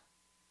out.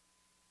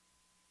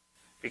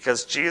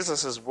 Because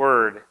Jesus'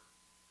 word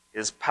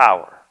is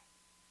power.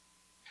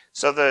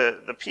 So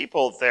the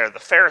people there, the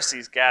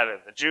Pharisees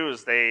gathered, the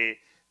Jews, they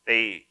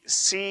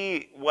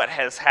see what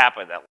has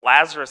happened, that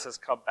Lazarus has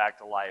come back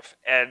to life,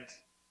 and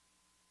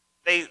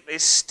they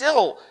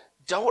still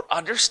don't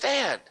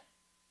understand.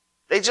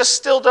 They just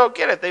still don't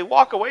get it. They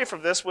walk away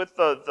from this with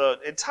the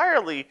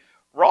entirely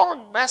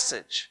wrong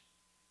message.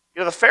 You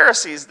know, the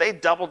Pharisees, they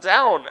double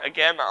down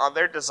again on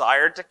their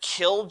desire to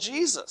kill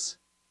Jesus.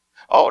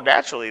 Oh,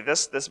 naturally,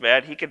 this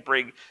man, he could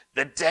bring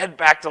the dead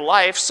back to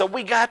life, so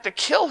we got to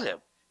kill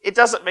him. It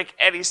doesn't make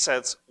any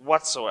sense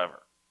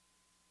whatsoever.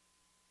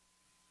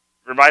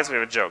 Reminds me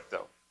of a joke,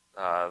 though.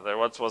 There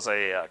once was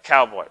a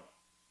cowboy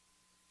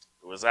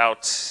who was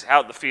out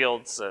in the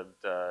fields, and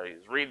he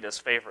was reading his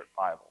favorite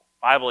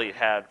Bible he'd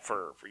had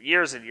for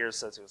years and years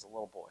since he was a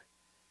little boy.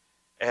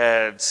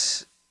 And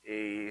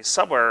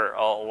somewhere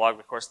along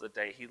the course of the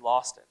day, he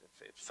lost it.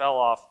 It fell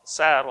off the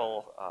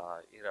saddle,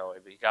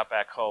 and he got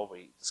back home.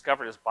 He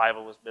discovered his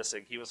Bible was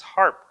missing. He was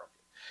heartbroken.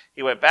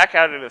 He went back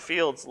out into the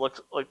fields,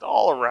 looked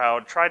all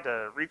around, tried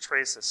to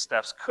retrace his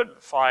steps,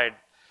 couldn't find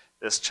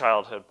this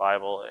childhood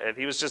Bible, and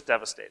he was just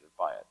devastated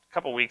by it. A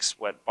couple weeks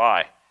went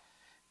by,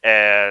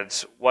 and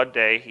one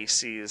day he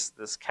sees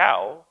this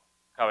cow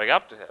coming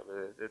up to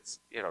him. It's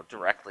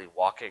directly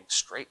walking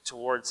straight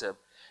towards him.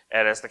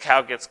 And as the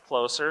cow gets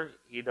closer,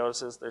 he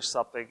notices there's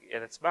something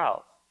in its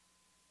mouth.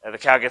 And the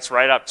cow gets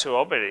right up to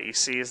him, and he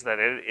sees that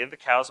in the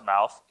cow's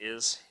mouth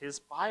is his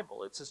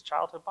Bible. It's his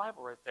childhood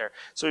Bible right there.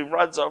 So he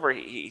runs over,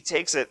 he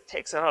takes it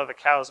out of the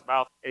cow's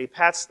mouth, and he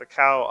pats the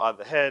cow on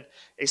the head. And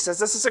he says,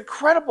 "This is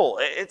incredible.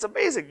 It's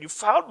amazing. You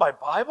found my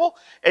Bible,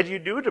 and you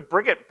knew to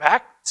bring it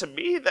back to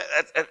me?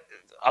 That's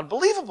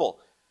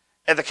unbelievable."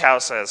 And the cow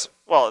says,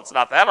 "Well, it's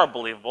not that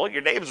unbelievable.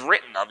 Your name's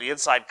written on the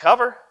inside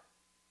cover."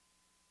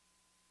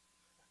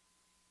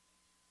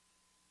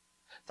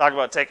 Talk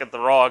about taking the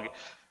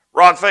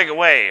wrong thing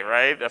away,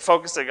 right?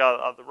 Focusing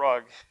on the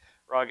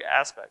wrong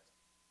aspect.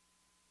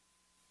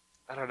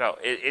 I don't know.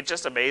 It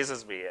just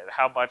amazes me at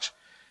how much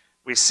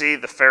we see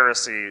the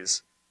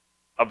Pharisees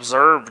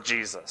observe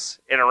Jesus,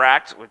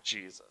 interact with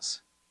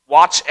Jesus,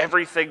 watch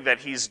everything that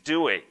he's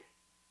doing,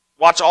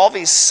 watch all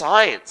these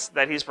signs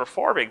that he's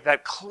performing,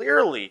 that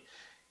clearly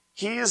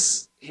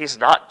he's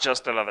not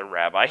just another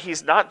rabbi.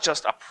 He's not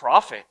just a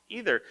prophet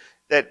either,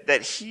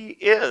 that he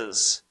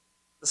is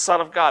the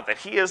Son of God, that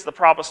he is the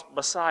promised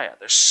Messiah.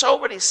 There's so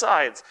many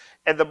signs,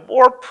 and the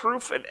more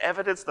proof and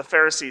evidence the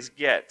Pharisees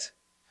get,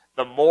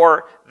 the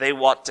more they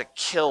want to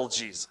kill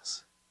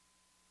Jesus.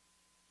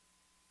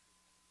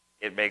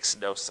 it makes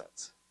no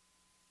sense.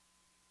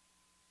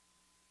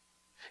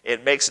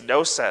 It makes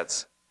no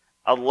sense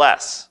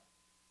unless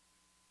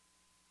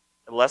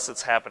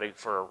it's happening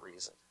for a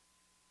reason.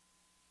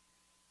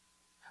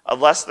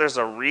 Unless there's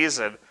a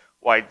reason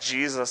why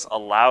Jesus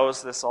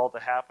allows this all to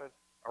happen,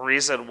 a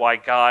reason why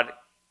God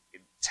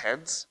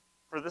intends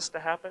for this to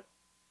happen,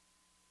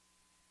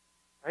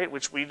 right?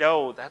 Which we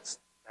know that's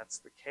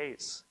the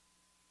case.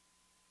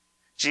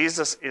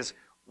 Jesus is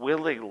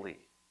willingly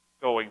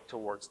going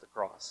towards the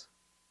cross.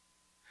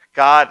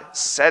 God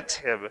sent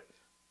him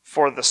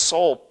for the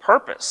sole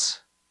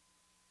purpose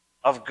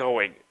of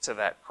going to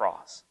that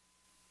cross.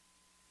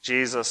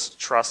 Jesus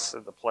trusts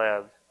in the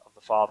plan of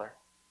the Father.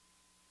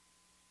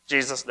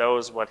 Jesus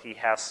knows what he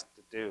has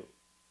to do.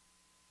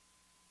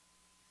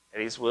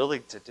 And he's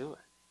willing to do it.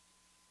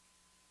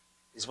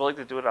 He's willing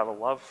to do it out of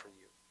love for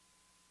you,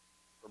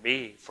 for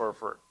me, for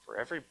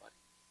everybody.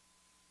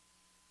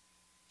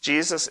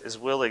 Jesus is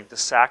willing to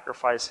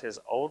sacrifice his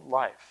own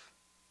life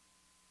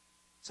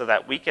so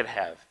that we can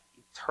have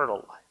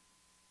eternal life.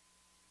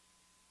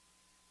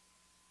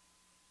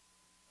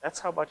 That's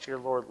how much your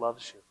Lord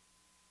loves you.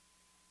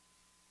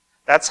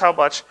 That's how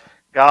much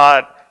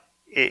God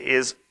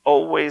is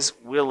always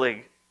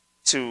willing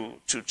to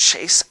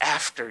chase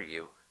after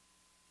you,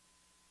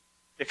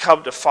 to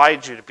come to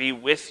find you, to be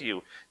with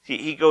you.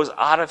 He goes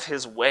out of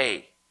his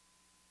way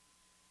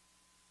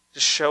to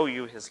show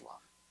you his love.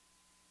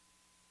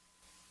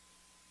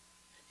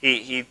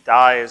 He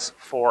dies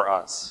for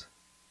us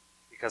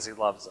because he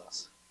loves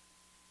us.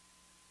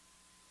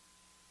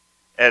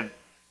 And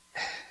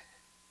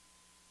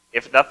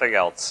if nothing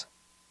else,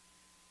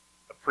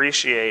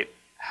 appreciate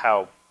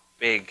how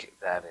big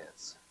that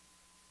is.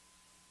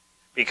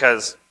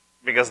 Because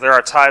there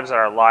are times in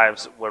our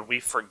lives when we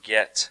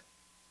forget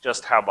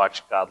just how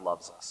much God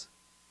loves us.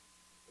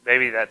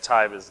 Maybe that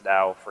time is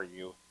now for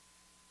you.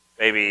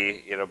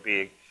 Maybe,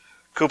 being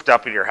cooped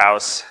up in your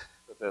house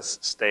with this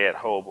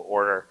stay-at-home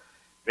order.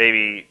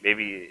 Maybe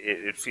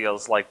it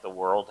feels like the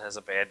world has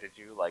abandoned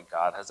you, like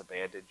God has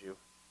abandoned you.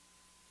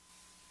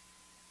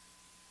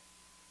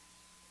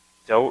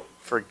 Don't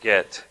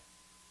forget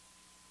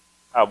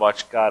how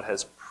much God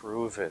has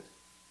proven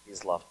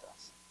he's loved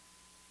us.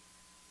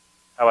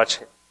 How much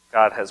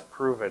God has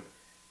proven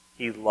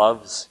he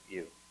loves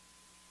you.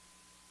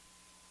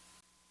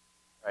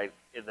 Right?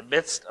 In the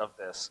midst of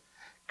this,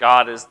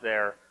 God is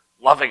there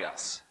loving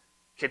us,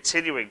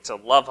 continuing to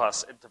love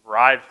us and to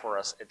provide for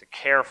us and to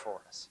care for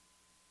us.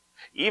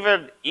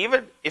 Even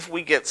if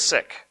we get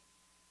sick,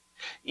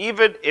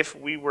 even if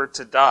we were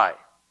to die,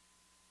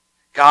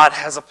 God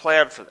has a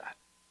plan for that.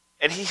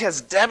 And he has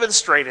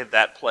demonstrated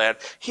that plan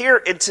here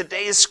in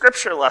today's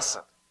scripture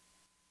lesson.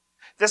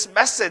 This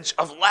message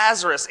of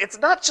Lazarus, it's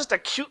not just a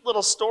cute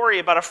little story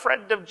about a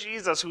friend of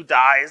Jesus who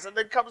dies and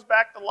then comes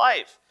back to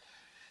life.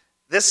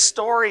 This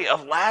story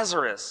of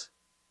Lazarus,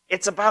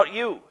 it's about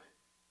you.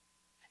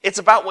 It's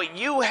about what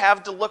you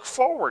have to look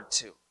forward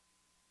to.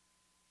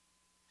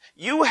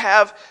 You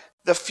have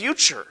the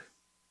future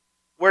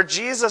where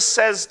Jesus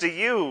says to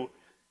you,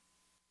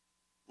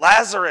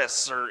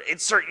 Lazarus, or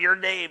insert your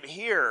name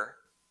here,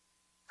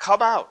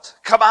 come out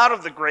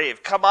of the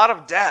grave, come out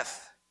of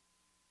death,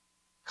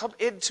 come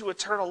into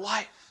eternal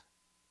life.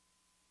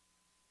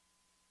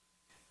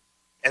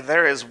 And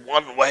there is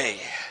one way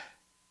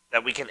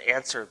that we can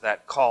answer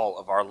that call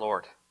of our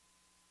Lord.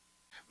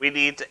 We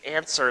need to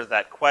answer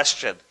that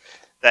question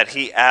that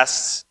he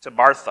asks to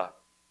Martha.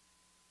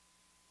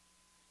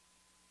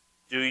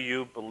 Do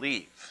you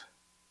believe?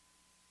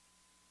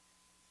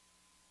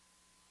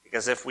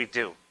 Because if we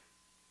do,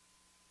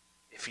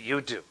 if you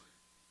do,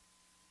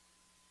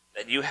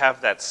 then you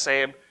have that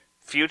same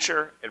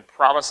future and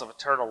promise of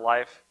eternal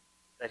life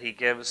that he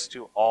gives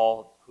to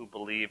all who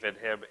believe in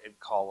him and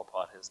call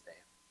upon his name.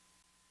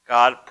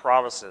 God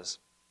promises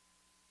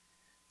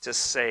to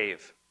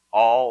save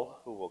all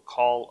who will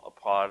call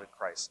upon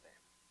Christ's name.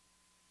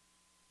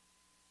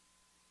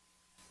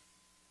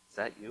 Is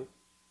that you?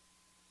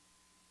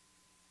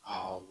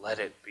 Oh, let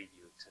it be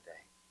you today.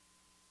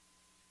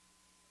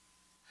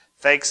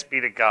 Thanks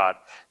be to God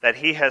that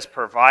he has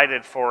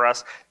provided for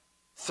us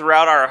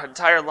throughout our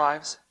entire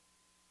lives,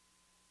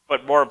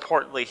 but more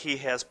importantly, he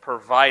has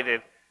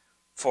provided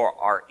for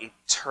our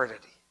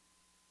eternity.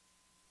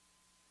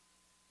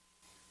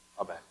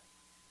 Amen.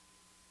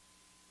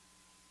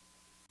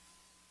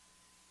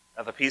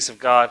 Now the peace of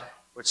God,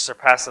 which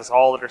surpasses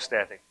all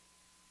understanding,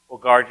 will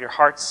guard your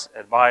hearts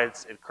and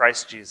minds in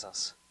Christ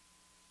Jesus.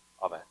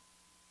 Amen.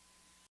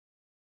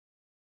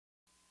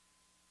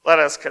 Let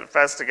us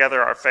confess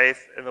together our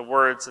faith in the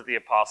words of the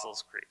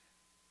Apostles' Creed.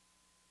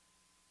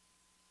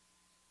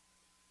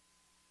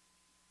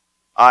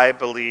 I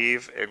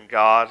believe in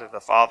God, the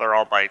Father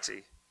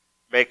Almighty,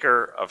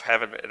 maker of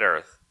heaven and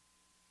earth,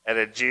 and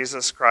in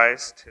Jesus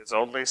Christ, his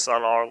only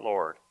Son, our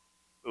Lord,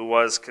 who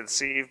was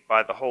conceived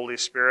by the Holy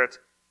Spirit,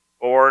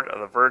 born of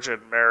the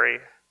Virgin Mary,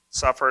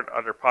 suffered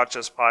under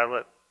Pontius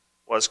Pilate,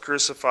 was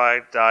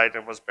crucified, died,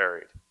 and was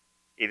buried.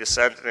 He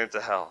descended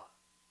into hell.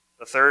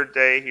 The third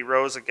day he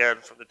rose again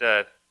from the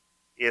dead.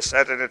 He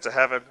ascended into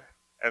heaven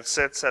and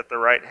sits at the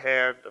right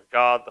hand of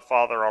God the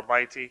Father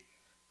Almighty.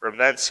 From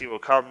thence he will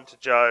come to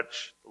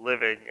judge the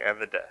living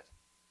and the dead.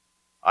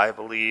 I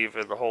believe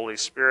in the Holy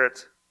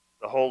Spirit,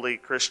 the holy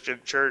Christian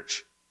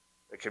Church,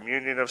 the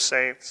communion of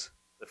saints,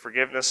 the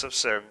forgiveness of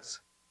sins,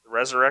 the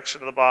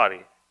resurrection of the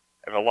body,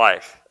 and the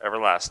life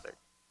everlasting.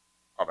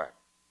 Amen.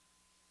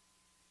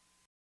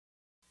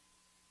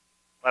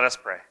 Let us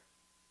pray.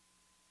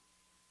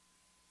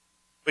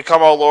 We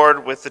come, O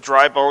Lord, with the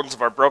dry bones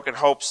of our broken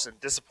hopes and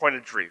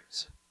disappointed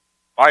dreams.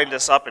 Bind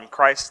us up in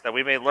Christ, that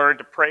we may learn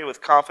to pray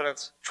with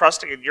confidence,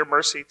 trusting in your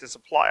mercy to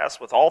supply us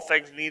with all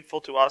things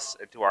needful to us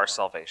and to our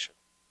salvation.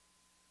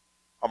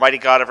 Almighty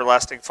God,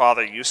 everlasting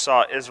Father, you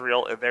saw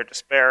Israel in their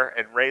despair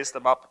and raised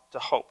them up to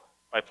hope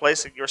by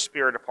placing your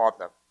Spirit upon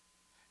them.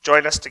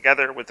 Join us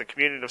together with the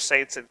communion of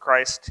saints in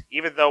Christ,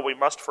 even though we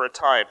must for a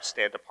time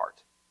stand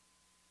apart.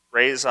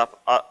 Raise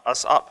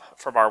us up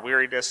from our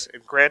weariness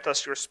and grant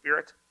us your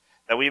Spirit,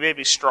 that we may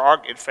be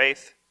strong in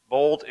faith,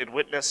 bold in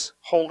witness,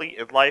 holy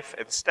in life,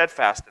 and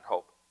steadfast in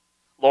hope.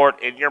 Lord,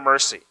 in your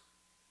mercy,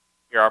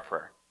 hear our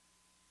prayer.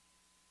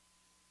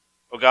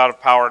 O God of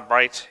power and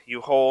might,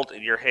 you hold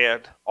in your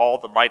hand all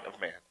the might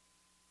of man.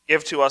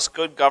 Give to us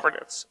good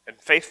governance and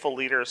faithful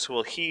leaders who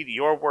will heed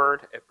your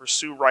word and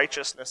pursue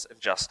righteousness and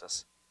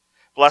justice.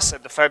 Bless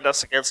and defend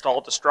us against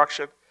all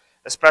destruction,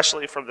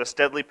 especially from this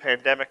deadly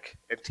pandemic,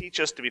 and teach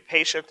us to be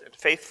patient and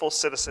faithful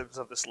citizens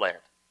of this land,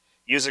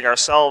 using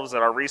ourselves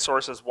and our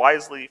resources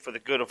wisely for the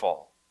good of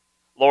all.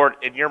 Lord,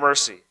 in your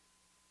mercy,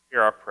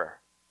 hear our prayer.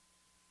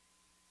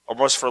 O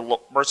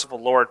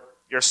merciful Lord,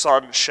 your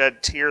Son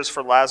shed tears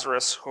for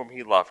Lazarus, whom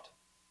he loved.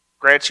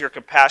 Grant your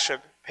compassion,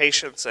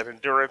 patience, and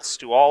endurance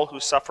to all who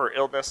suffer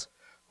illness,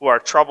 who are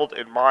troubled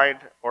in mind,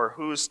 or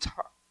whose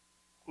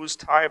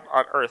time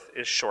on earth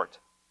is short.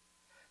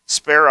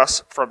 Spare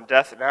us from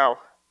death now,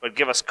 but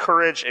give us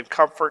courage and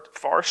comfort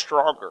far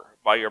stronger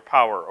by your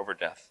power over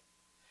death.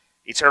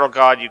 Eternal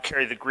God, you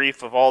carry the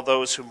grief of all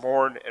those who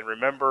mourn and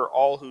remember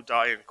all who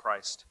die in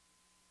Christ.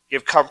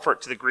 Give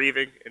comfort to the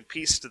grieving and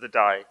peace to the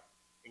dying,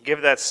 and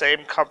give that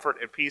same comfort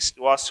and peace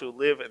to us who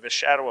live in the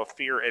shadow of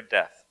fear and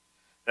death,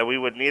 that we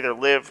would neither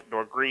live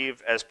nor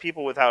grieve as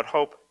people without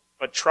hope,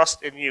 but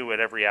trust in you at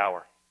every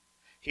hour.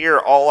 Hear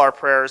all our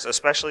prayers,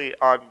 especially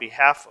on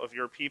behalf of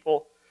your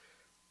people,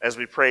 as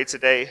we pray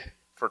today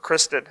for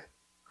Kristen,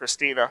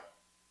 Christina,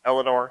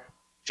 Eleanor,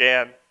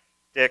 Jan,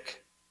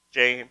 Dick,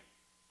 Jane,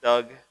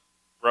 Doug,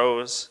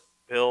 Rose,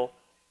 Bill,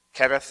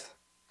 Kenneth,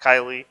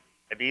 Kylie,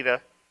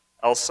 Anita,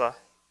 Elsa,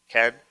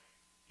 Ken,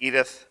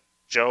 Edith,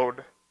 Joan,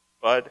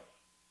 Bud,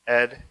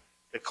 Ed,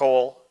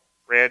 Nicole,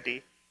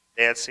 Randy,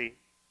 Nancy,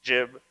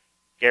 Jim,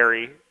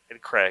 Gary,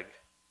 and Craig,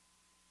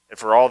 and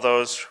for all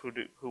those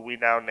who we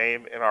now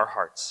name in our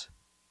hearts.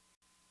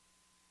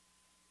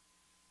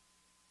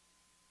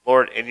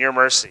 Lord, in your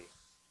mercy,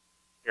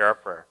 hear our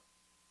prayer.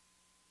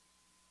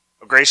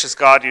 O gracious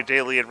God, you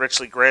daily and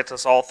richly grant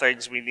us all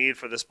things we need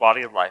for this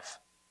body and life.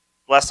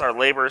 Bless our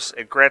labors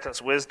and grant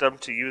us wisdom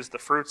to use the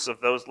fruits of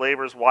those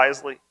labors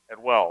wisely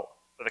and well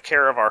for the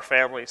care of our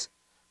families,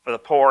 for the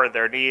poor and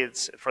their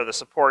needs, and for the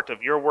support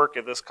of your work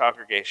in this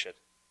congregation.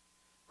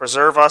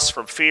 Preserve us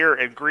from fear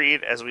and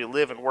greed as we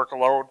live and work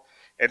alone,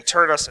 and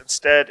turn us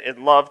instead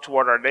in love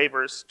toward our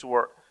neighbors,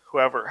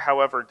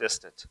 however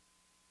distant.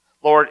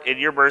 Lord, in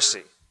your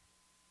mercy,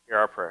 hear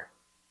our prayer.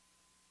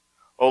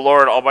 O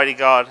Lord, Almighty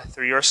God,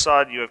 through your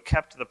Son, you have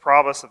kept the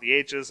promise of the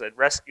ages and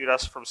rescued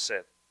us from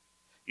sin.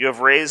 You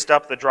have raised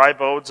up the dry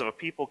bones of a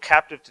people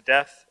captive to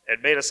death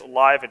and made us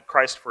alive in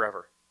Christ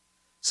forever.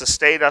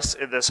 Sustain us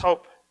in this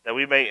hope, that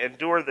we may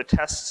endure the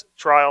tests,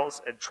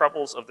 trials, and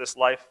troubles of this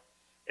life,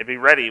 and be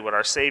ready when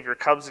our Savior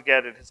comes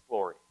again in his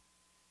glory.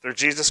 Through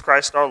Jesus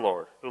Christ our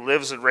Lord, who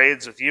lives and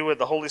reigns with you and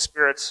the Holy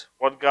Spirit,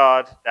 one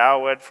God,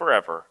 now and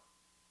forever.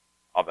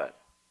 Amen.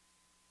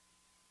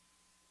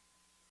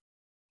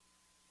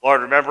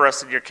 Lord, remember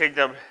us in your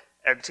kingdom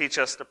and teach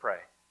us to pray.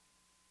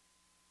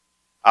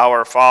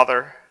 Our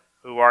Father,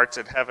 who art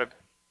in heaven,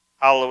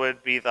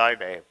 hallowed be thy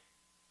name.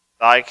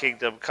 Thy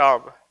kingdom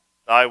come,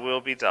 thy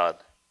will be done,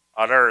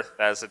 on earth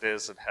as it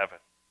is in heaven.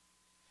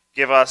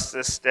 Give us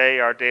this day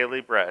our daily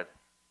bread,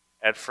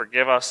 and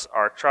forgive us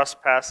our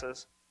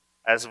trespasses,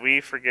 as we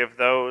forgive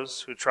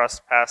those who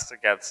trespass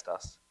against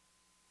us.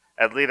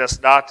 And lead us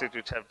not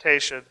into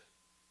temptation,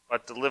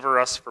 but deliver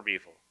us from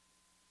evil.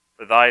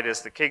 For thine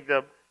is the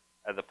kingdom,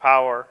 and the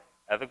power,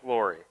 and the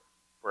glory,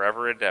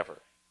 forever and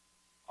ever.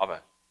 Amen.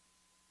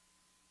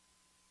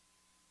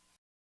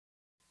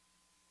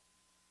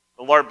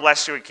 The Lord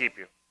bless you and keep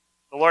you.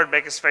 The Lord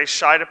make his face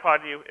shine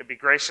upon you and be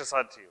gracious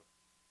unto you.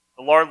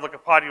 The Lord look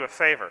upon you with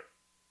favor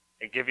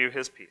and give you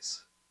his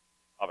peace.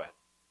 Amen.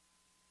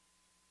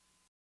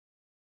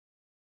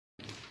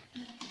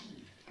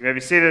 You may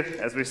be seated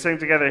as we sing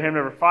together hymn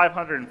number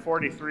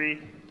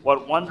 543,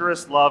 What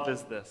Wondrous Love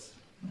Is This?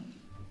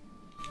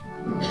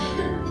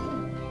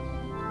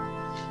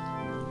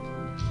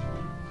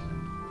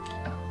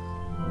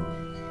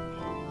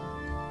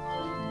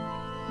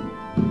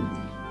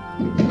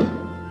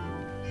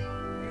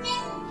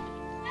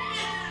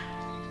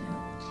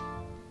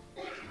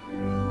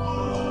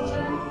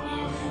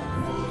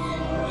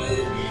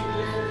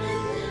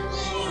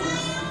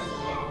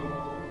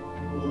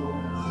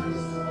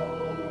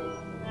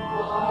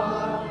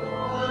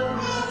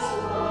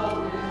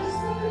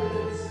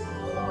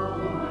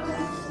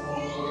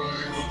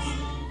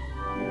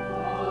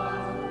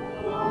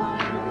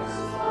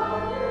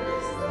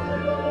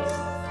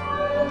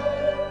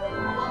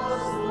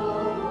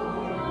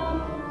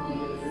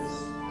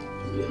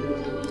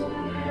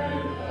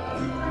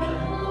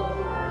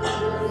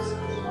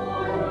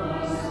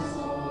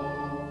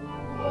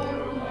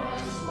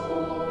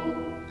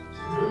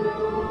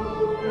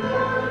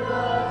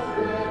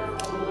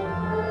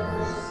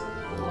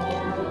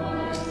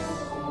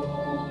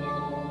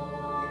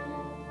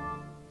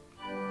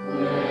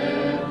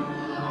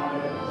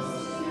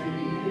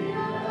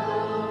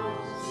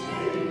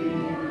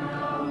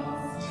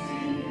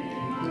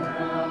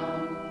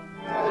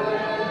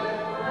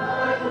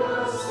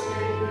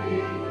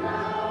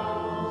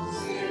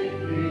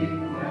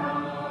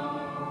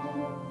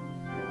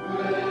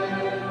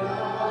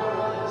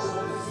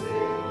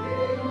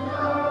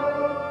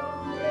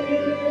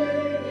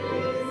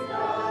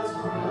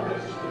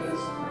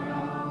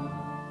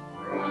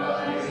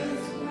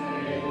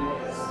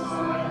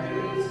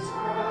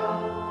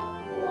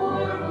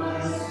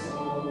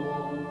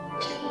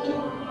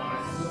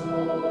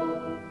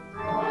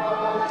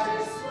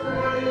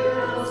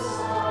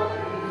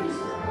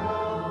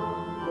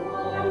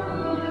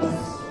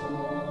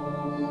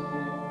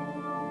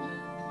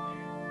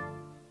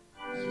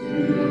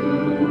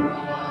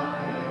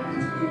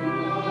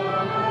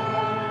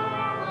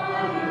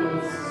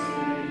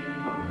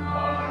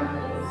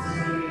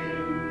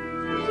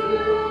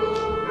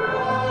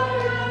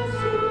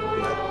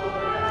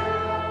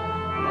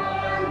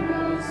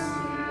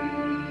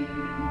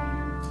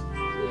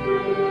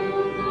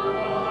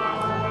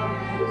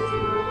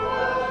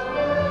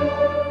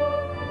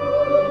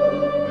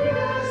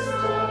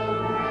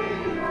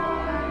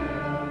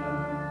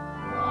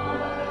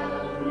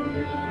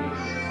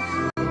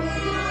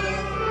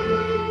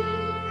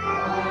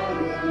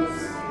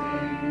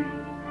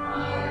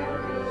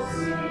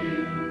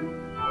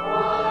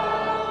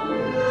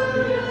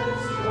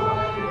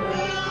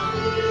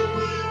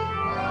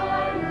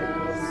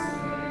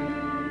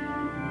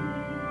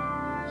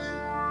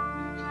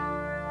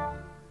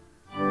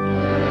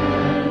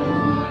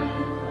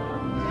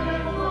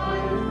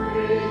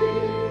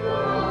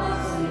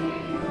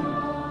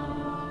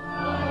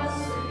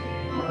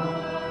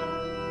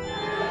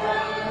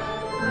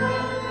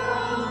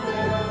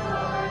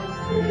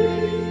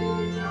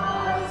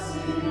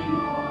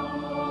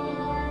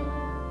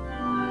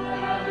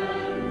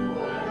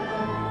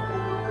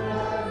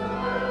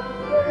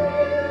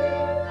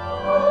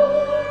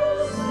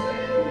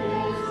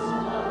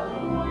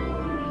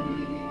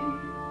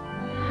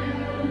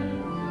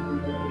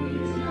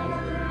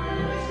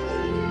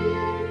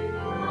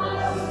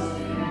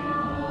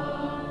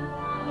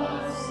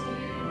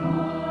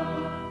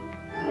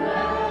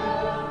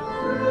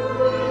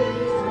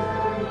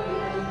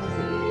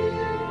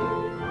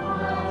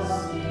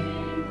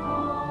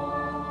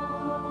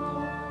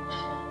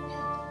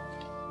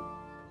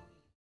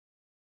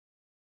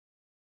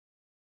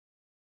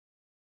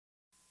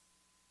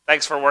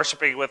 Thanks for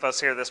worshiping with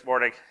us here this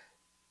morning.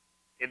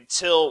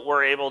 Until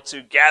we're able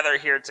to gather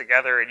here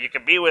together, and you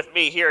can be with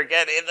me here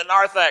again in the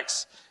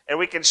narthex, and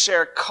we can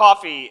share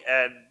coffee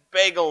and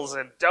bagels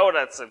and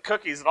donuts and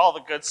cookies and all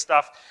the good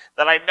stuff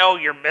that I know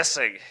you're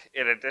missing,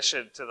 in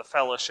addition to the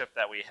fellowship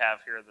that we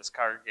have here in this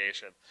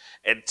congregation.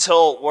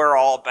 Until we're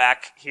all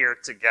back here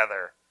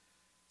together,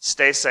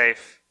 stay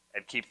safe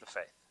and keep the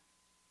faith.